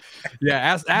they watch.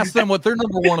 Yeah, ask them what they're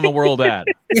number 1 in the world at.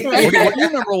 What are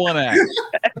you number 1 at?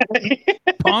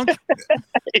 Punk.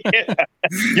 Yeah.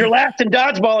 You're last in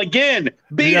dodgeball again.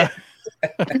 Beat it.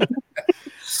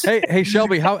 Hey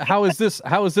Shelby, how has this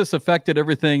affected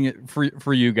everything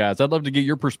for you guys? I'd love to get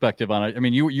your perspective on it. I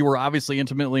mean, you were obviously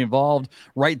intimately involved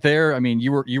right there. I mean,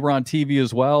 you were on TV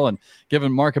as well, and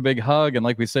giving Mark a big hug. And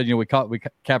like we said, we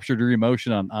captured your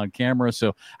emotion on camera.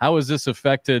 So how has this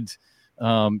affected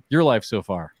your life so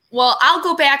far? Well, I'll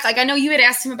go back. Like, I know you had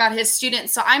asked him about his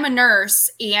students. So I'm a nurse,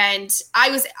 and I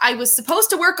was supposed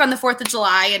to work on the 4th of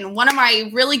July, and one of my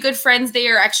really good friends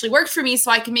there actually worked for me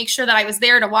so I could make sure that I was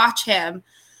there to watch him.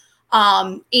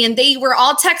 And they were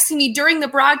all texting me during the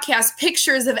broadcast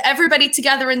pictures of everybody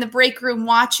together in the break room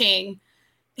watching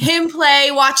him play,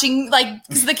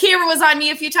 because the camera was on me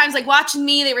a few times, like watching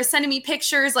me. They were sending me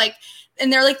pictures,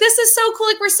 and they're like, "This is so cool.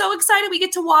 Like, we're so excited we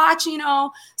get to watch,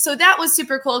 So that was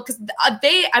super cool because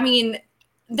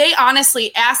they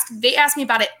honestly ask me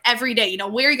about it every day.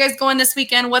 Where are you guys going this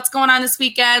weekend? What's going on this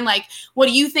weekend? Like, what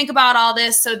do you think about all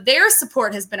this? So their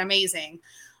support has been amazing.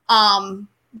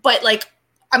 But like,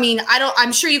 I mean,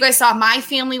 I'm sure you guys saw my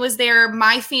family was there.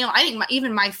 My family,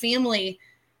 even my family,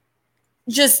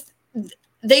 just,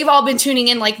 they've all been tuning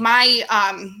in. Like my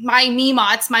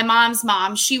Memots, my mom's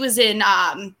mom, she was in,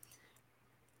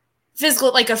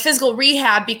 physical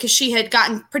rehab because she had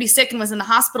gotten pretty sick and was in the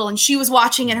hospital, and she was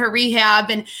watching in her rehab,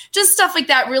 and just stuff like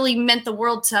that really meant the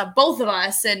world to both of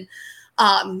us. And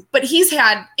but he's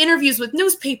had interviews with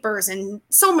newspapers and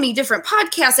so many different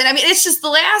podcasts, and I mean, it's just the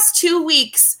last 2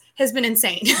 weeks has been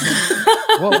insane.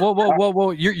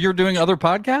 Whoa! You're doing other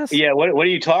podcasts? Yeah. What are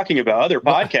you talking about? Other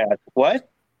podcasts? What?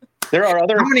 There are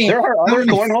other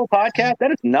cornhole podcasts. That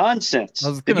is nonsense. I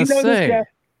was going to say.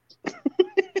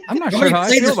 I'm not sure how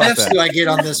I feel about that. Do I get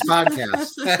on this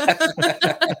podcast?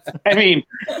 I mean,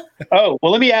 well,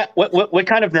 let me ask, what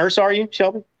kind of nurse are you,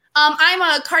 Shelby? I'm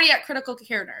a cardiac critical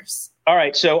care nurse. All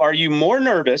right. So are you more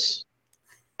nervous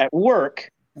at work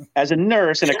as a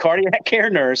nurse and a cardiac care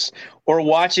nurse, or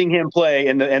watching him play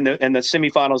in the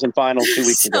semifinals and finals 2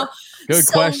 weeks ago? Good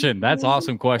question. That's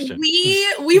awesome question.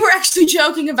 We were actually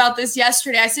joking about this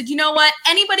yesterday. I said, you know what?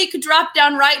 Anybody could drop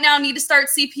down right now, need to start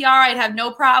CPR. I'd have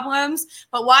no problems.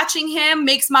 But watching him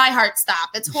makes my heart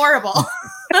stop. It's horrible.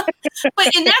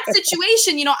 But in that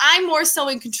situation, I'm more so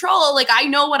in control. Like, I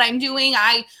know what I'm doing.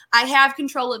 I have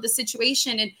control of the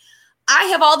situation, and I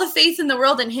have all the faith in the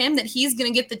world in him that he's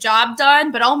going to get the job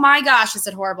done. But oh my gosh, is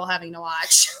it horrible having to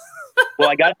watch? Well,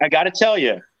 I got to tell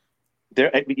you,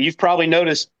 you've probably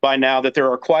noticed by now that there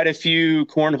are quite a few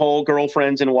cornhole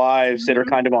girlfriends and wives that are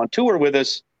kind of on tour with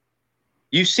us.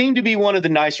 You seem to be one of the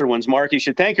nicer ones, Mark. You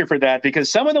should thank her for that, because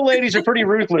some of the ladies are pretty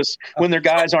ruthless when their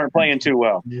guys aren't playing too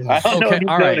well. Yeah. I don't know if you've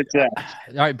noticed that.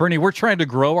 All right, Bernie, we're trying to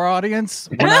grow our audience.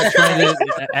 We're not trying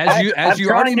to, as you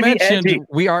already mentioned,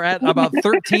 we are at about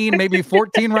 13, maybe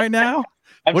 14 right now.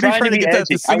 What are you trying to get that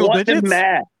to single digits? Them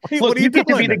mad. Look, you get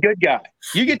to be the good guy.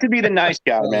 You get to be the nice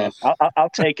guy, man. I'll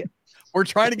take it. We're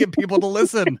trying to get people to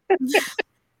listen.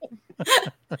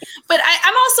 But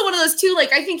I'm also one of those too.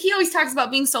 Like, I think he always talks about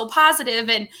being so positive,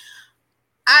 and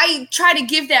I try to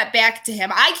give that back to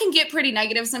him. I can get pretty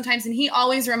negative sometimes, and he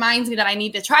always reminds me that I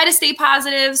need to try to stay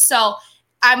positive. So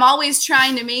I'm always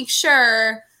trying to make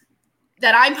sure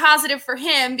that I'm positive for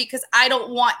him, because I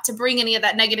don't want to bring any of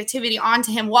that negativity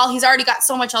onto him while he's already got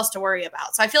so much else to worry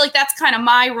about. So I feel like that's kind of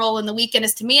my role in the weekend,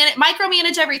 is to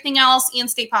micromanage everything else and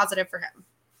stay positive for him.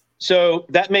 So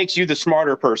that makes you the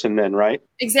smarter person then, right?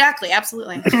 Exactly.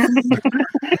 Absolutely. I'm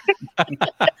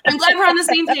glad we're on the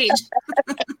same page.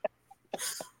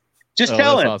 Just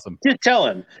tell him. Awesome. Just tell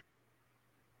him.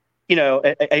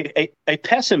 A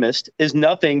pessimist is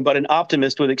nothing but an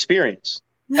optimist with experience.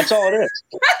 That's all it is.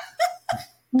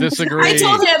 Disagree. I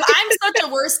told him I'm such a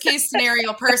worst case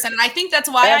scenario person, and I think that's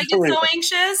why Absolutely. I get so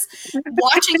anxious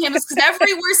watching him, is because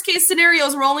every worst case scenario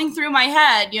is rolling through my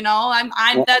head.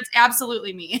 That's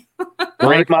absolutely me.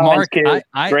 Great minds, Mark, kid.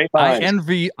 Great minds.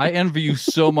 I envy you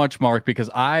so much, Mark, because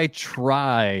I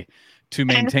try to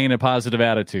maintain a positive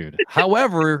attitude.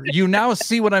 However, you now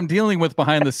see what I'm dealing with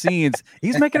behind the scenes.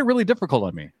 He's making it really difficult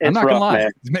on me. I'm not going to lie.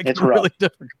 Man. He's making it really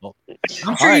difficult.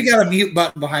 I'm sure you got a mute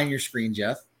button behind your screen,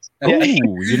 Jeff. Oh,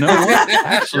 you know what?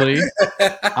 Actually,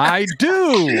 I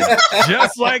do.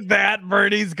 Just like that,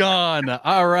 Bernie's gone.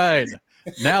 All right.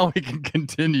 Now we can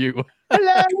continue.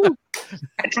 Hello.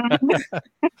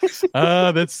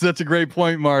 That's such a great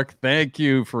point, Mark. Thank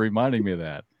you for reminding me of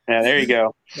that. Yeah, there you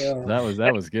go.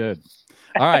 That was good.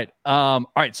 All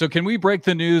right. So can we break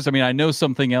the news? I mean, I know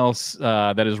something else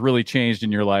that has really changed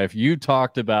in your life. You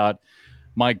talked about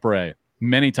Mike Brey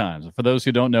many times. For those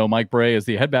who don't know, Mike Brey is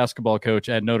the head basketball coach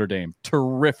at Notre Dame.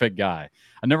 Terrific guy.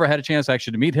 I never had a chance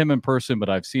actually to meet him in person, but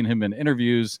I've seen him in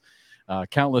interviews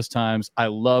countless times. I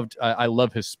love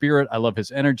his spirit. I love his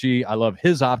energy. I love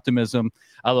his optimism.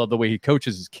 I love the way he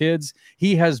coaches his kids.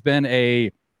 He has been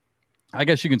I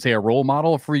guess you can say a role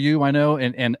model for you, I know,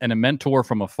 and a mentor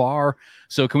from afar.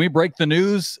 So can we break the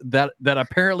news that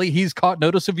apparently he's caught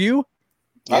notice of you?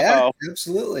 Yeah,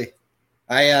 absolutely.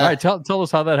 All right, tell us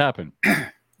how that happened.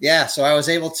 Yeah, so I was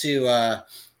able to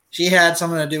she had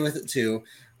something to do with it too.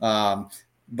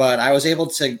 But I was able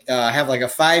to have like a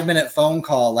 5-minute phone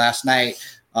call last night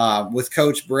with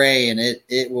Coach Brey, and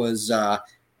it was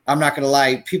I'm not going to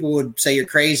lie, people would say you're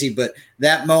crazy, but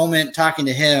that moment talking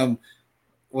to him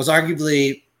was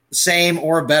arguably the same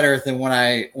or better than when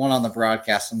I went on the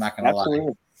broadcast. I'm not going to lie.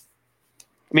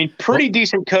 I mean, pretty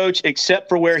decent coach, except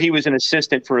for where he was an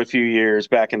assistant for a few years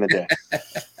back in the day.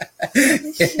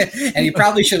 And he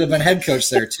probably should have been head coach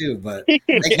there too, but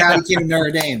thank God he came to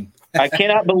Notre Dame. I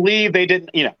cannot believe they didn't.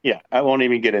 I won't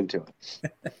even get into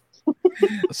it.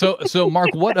 So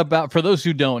Mark, what about for those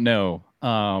who don't know?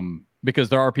 Because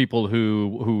there are people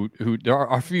who there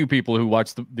are a few people who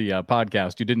watch the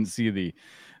podcast who didn't see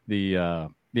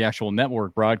the actual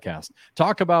network broadcast.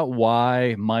 Talk about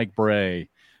why Mike Brey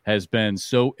has been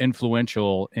so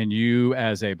influential in you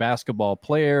as a basketball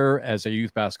player, as a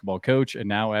youth basketball coach, and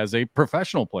now as a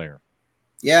professional player.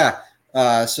 Yeah.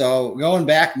 So going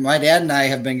back, my dad and I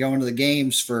have been going to the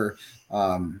games for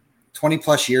 20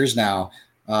 plus years now.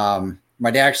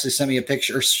 My dad actually showed me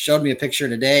a picture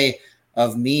today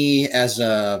of me as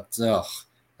a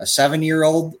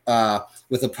 7-year-old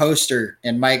with a poster,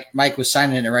 and Mike was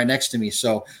signing it right next to me.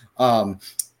 So I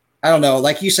don't know.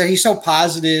 Like you said, he's so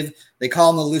positive. They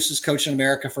call him the loosest coach in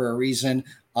America for a reason.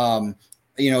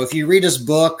 If you read his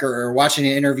book or watch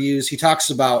any interviews, he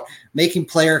talks about making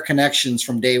player connections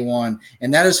from day one.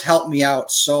 And that has helped me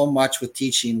out so much with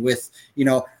teaching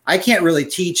I can't really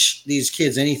teach these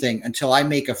kids anything until I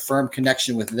make a firm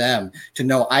connection with them to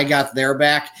know I got their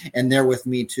back and they're with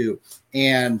me too.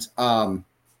 And I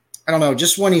don't know,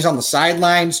 just when he's on the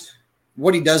sidelines,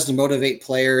 what he does to motivate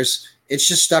players, it's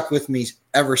just stuck with me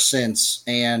ever since.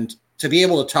 And to be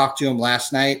able to talk to him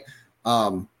last night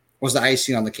was the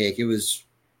icing on the cake. It was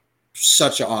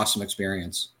such an awesome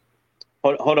experience.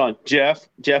 Hold on, Jeff,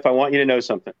 I want you to know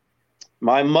something.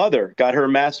 My mother got her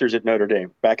master's at Notre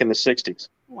Dame back in the 60s.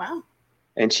 Wow.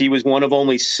 And she was one of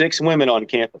only 6 women on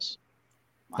campus.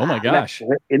 Wow. Oh my gosh.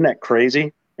 Isn't that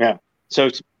crazy? Yeah. So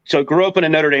grew up in a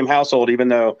Notre Dame household, even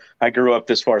though I grew up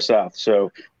this far south.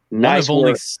 So nice. One of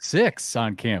only 6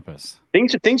 on campus.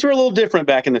 Things were a little different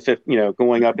back in the 50s,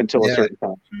 going up until a certain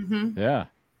time. Mm-hmm. Yeah.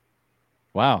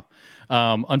 Wow.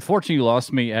 Unfortunately, you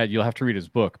lost me at, you'll have to read his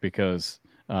book because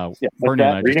Bernie and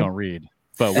I just don't read,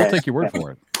 but we'll take your word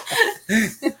for it.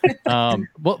 All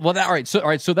right.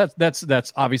 So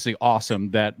that's obviously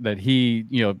awesome that he,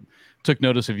 took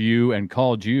notice of you and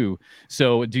called you.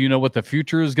 So do you know what the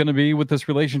future is going to be with this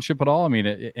relationship at all? I mean,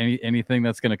 anything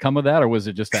that's going to come of that, or was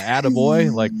it just an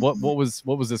attaboy? Like what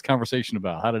was this conversation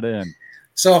about? How did it end?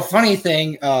 So a funny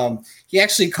thing, he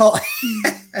actually called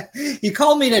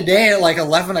me today at like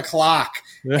 11 o'clock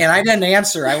and I didn't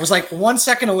answer. I was like 1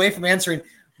 second away from answering,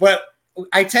 but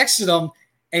I texted him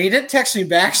and he didn't text me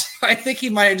back. So I think he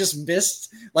might've just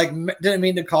missed, didn't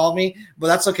mean to call me, but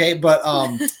that's okay. But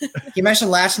he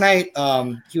mentioned last night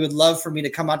he would love for me to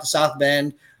come out to South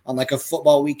Bend on like a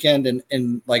football weekend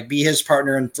and like be his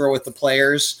partner and throw with the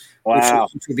players. Wow.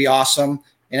 Which would be awesome.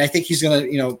 And I think he's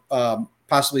going to,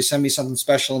 possibly send me something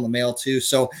special in the mail too.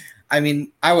 So, I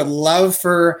mean, I would love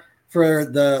for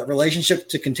the relationship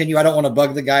to continue. I don't want to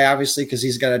bug the guy, obviously, because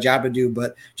he's got a job to do,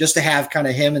 but just to have kind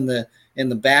of him in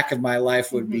the back of my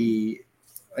life would be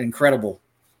incredible.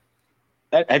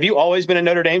 Have you always been a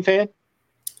Notre Dame fan?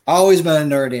 Always been a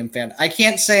Notre Dame fan. I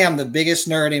can't say I'm the biggest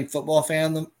Notre Dame football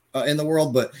fan in the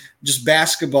world, but just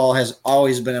basketball has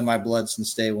always been in my blood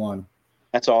since day one.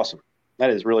 That's awesome.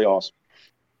 That is really awesome.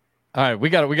 All right, we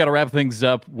got to wrap things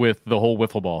up with the whole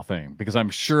wiffle ball thing, because I'm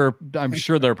sure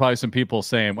there are probably some people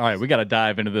saying, all right, we got to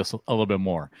dive into this a little bit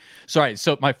more. So, all right,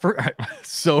 so my first,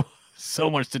 so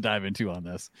much to dive into on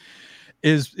this.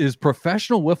 Is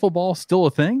professional wiffle ball still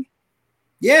a thing?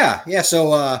 Yeah.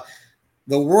 So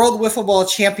the World Wiffle Ball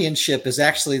Championship is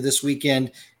actually this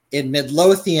weekend in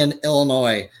Midlothian,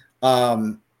 Illinois.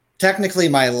 Technically,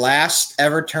 my last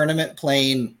ever tournament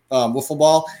playing wiffle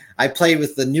ball, I played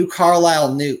with the New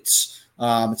Carlisle Newts.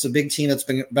 It's a big team that's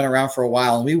been around for a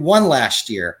while, and we won last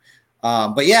year.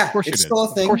 But yeah, it's still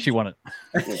a thing. Of course you won it.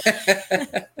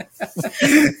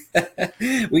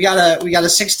 We got a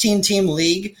 16-team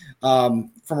league from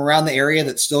around the area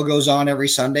that still goes on every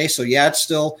Sunday. So yeah, it's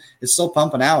still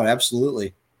pumping out.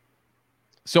 Absolutely.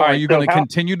 So are you going to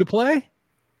continue to play?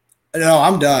 No,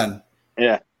 I'm done.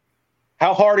 Yeah.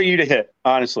 How hard are you to hit,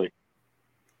 honestly?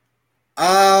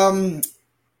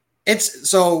 It's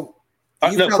so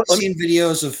you've probably seen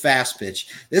videos of fast pitch.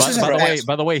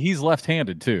 By the way, he's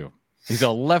left-handed too. He's a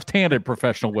left-handed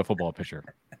professional wiffle ball pitcher.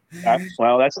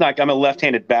 Well, that's not. I'm a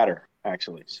left-handed batter,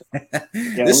 actually. So,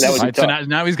 yeah, so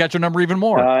now he's got your number even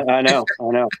more. I know.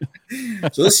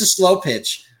 So this is slow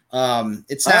pitch.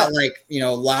 It's not like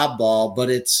lob ball, but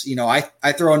it's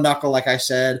I throw a knuckle, like I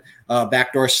said,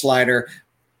 backdoor slider.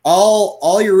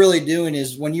 All you're really doing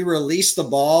is when you release the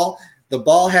ball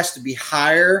has to be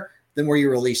higher than where you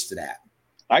released it at.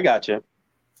 I got you.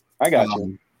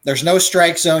 There's no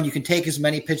strike zone. You can take as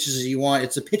many pitches as you want.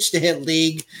 It's a pitch to hit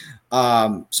league.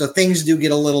 So things do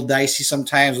get a little dicey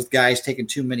sometimes with guys taking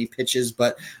too many pitches,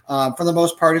 but for the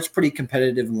most part, it's pretty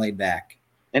competitive and laid back.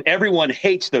 And everyone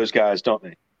hates those guys, don't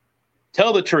they?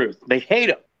 Tell the truth. They hate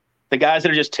them. The guys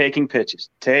that are just taking pitches.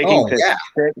 Yeah.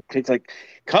 It's like,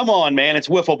 come on, man. It's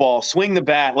wiffle ball. Swing the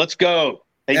bat. Let's go.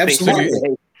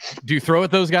 Absolutely. Do you throw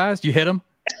at those guys? Do you hit them?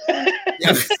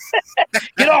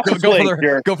 Get off the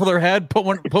plate, go for their head. Put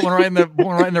one right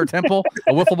in their temple.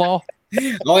 A wiffle ball.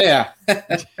 Oh yeah.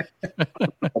 That's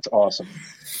awesome.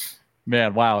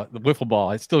 Man, wow, the wiffle ball.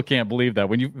 I still can't believe that.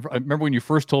 I remember when you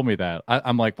first told me that,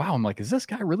 I'm like, wow, is this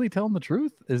guy really telling the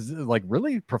truth? Is it like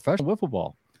really professional wiffle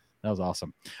ball? That was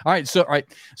awesome. All right. So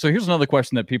here's another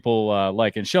question that people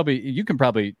like, and Shelby, you can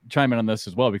probably chime in on this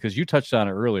as well, because you touched on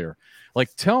it earlier.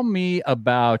 Like, tell me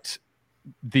about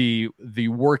the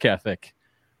work ethic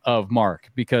of Mark,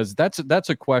 because that's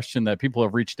a question that people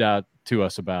have reached out to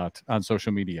us about on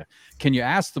social media. Can you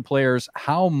ask the players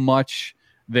how much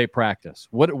they practice?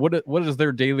 What is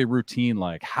their daily routine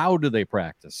like? How do they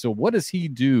practice? So what does he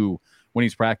do when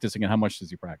he's practicing, and how much does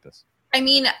he practice? I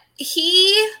mean,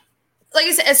 like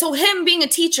I said, so him being a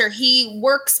teacher, he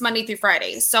works Monday through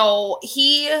Friday. So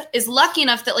he is lucky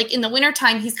enough that, like, in the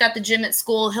wintertime, he's got the gym at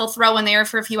school. He'll throw in there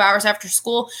for a few hours after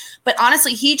school. But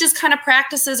honestly, he just kind of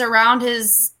practices around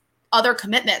his other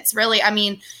commitments, really. I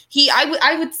mean,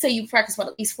 I would say you practice,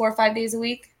 at least 4 or 5 days a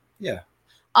week? Yeah.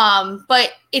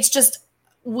 But it's just,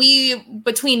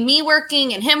 between me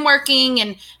working and him working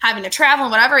and having to travel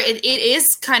and whatever, it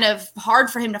is kind of hard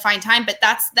for him to find time. But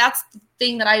that's the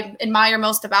thing that I admire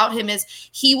most about him, is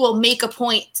he will make a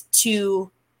point to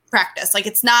practice. Like,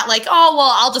 it's not like, oh,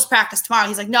 well, I'll just practice tomorrow.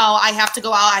 He's like, no, I have to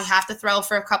go out. I have to throw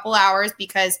for a couple hours,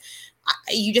 because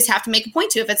you just have to make a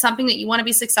point to. If it's something that you want to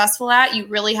be successful at, you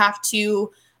really have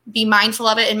to be mindful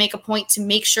of it and make a point to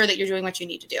make sure that you're doing what you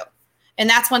need to do. And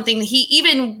that's one thing that he,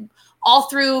 even all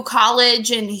through college,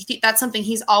 and that's something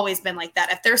he's always been like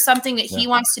that. If there's something that he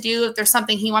wants to do, if there's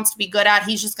something he wants to be good at,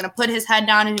 he's just going to put his head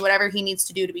down and do whatever he needs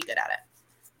to do to be good at it.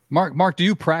 Mark, do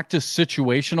you practice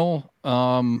situational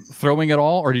throwing at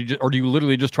all, or do you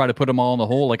literally just try to put them all in the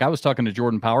hole? Like, I was talking to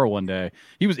Jordan Power one day.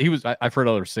 He was I've heard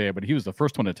others say it, but he was the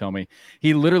first one to tell me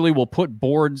he literally will put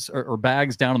boards or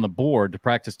bags down on the board to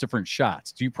practice different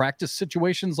shots. Do you practice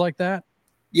situations like that?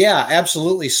 Yeah,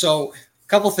 absolutely. So a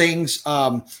couple things.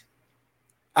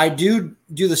 I do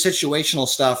the situational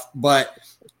stuff, but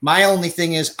my only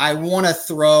thing is I want to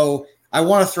throw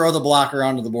the blocker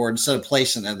onto the board instead of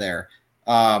placing it there.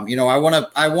 I want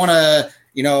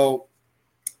to,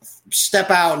 step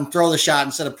out and throw the shot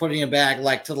instead of putting it back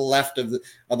like to the left of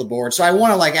the board. So I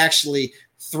want to like actually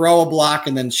throw a block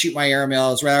and then shoot my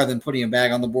airmails rather than putting a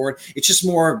bag on the board. It's just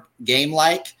more game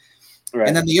like. Right.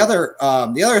 And then the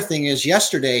other thing is,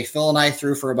 yesterday Phil and I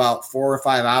threw for about 4 or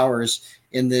 5 hours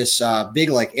in this big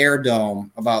like air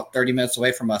dome about 30 minutes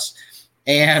away from us.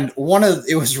 And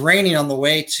it was raining on the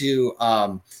way to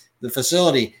the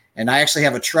facility. And I actually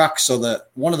have a truck, so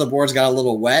one of the boards got a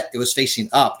little wet. It was facing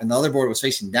up, and the other board was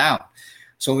facing down.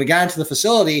 So when we got into the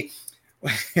facility,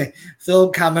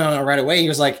 Phil commented on it right away. He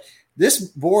was like, "This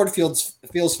board feels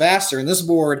faster, and this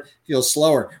board feels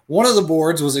slower." One of the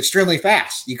boards was extremely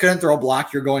fast. You couldn't throw a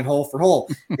block; you're going hole for hole.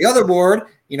 The other board,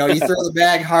 you throw the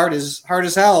bag hard as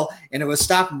hell, and it was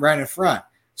stopping right in front.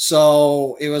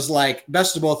 So it was like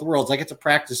best of both worlds. I get to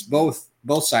practice both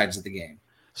sides of the game.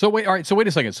 So wait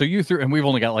a second. So you threw, and we've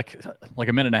only got like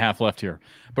a minute and a half left here.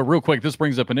 But real quick, this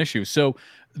brings up an issue. So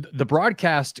the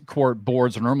broadcast court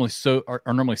boards are normally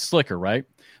slicker, right?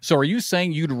 So are you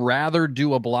saying you'd rather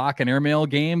do a block and airmail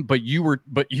game, but you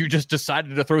just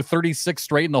decided to throw 36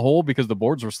 straight in the hole because the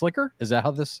boards were slicker? Is that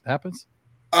how this happens?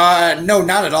 No,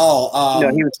 not at all.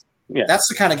 No, that's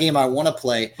the kind of game I want to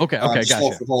play. Okay,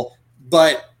 gotcha.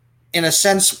 But in a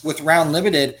sense, with round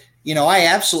limited, I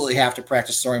absolutely have to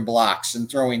practice throwing blocks and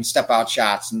throwing step-out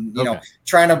shots and,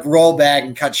 trying to roll bag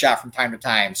and cut shot from time to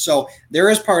time. So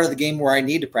there is part of the game where I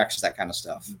need to practice that kind of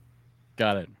stuff.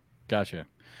 Got it. Gotcha.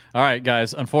 All right,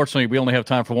 guys. Unfortunately, we only have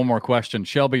time for one more question.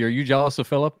 Shelby, are you jealous of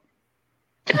Philip?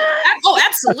 Oh,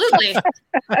 absolutely.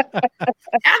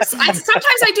 Sometimes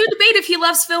I do debate if he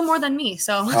loves Phil more than me.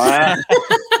 So I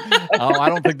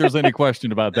don't think there's any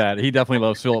question about that. He definitely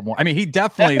loves Philip more. I mean, he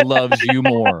definitely loves you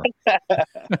more.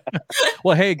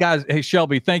 Well, hey guys,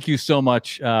 Shelby, thank you so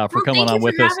much for coming on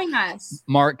with us.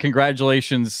 Mark,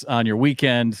 congratulations on your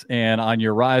weekend and on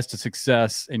your rise to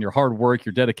success and your hard work,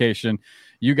 your dedication.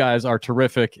 You guys are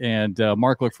terrific, and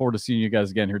Mark, look forward to seeing you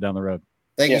guys again here down the road.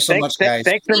 Thank you so much, guys.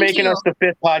 Thanks for making us the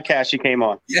 5th podcast you came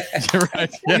on. Yeah. You're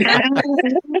right. Yeah.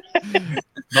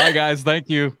 Bye, guys. Thank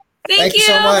you. Thank you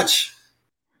so much.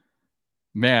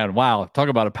 Man, wow. Talk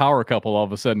about a power couple all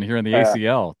of a sudden here in the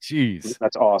ACL. Jeez.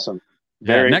 That's awesome.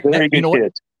 Very good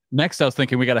kids. Next, I was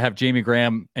thinking we got to have Jamie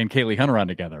Graham and Kaylee Hunter on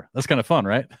together. That's kind of fun,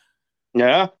 right?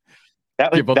 Yeah.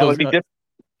 That would be different.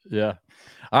 Yeah.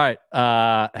 All right.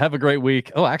 Have a great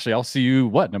week. Oh, actually, I'll see you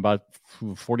in about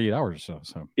 48 hours or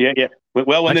so. Yeah.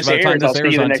 Well, when actually, this airs, I'll see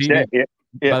you the next TV, day.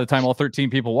 Yeah. By the time all 13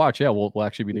 people watch, we'll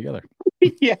actually be together.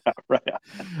 Yeah, right.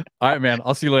 All right, man.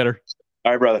 I'll see you later.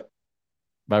 All right, brother.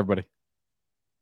 Bye, everybody.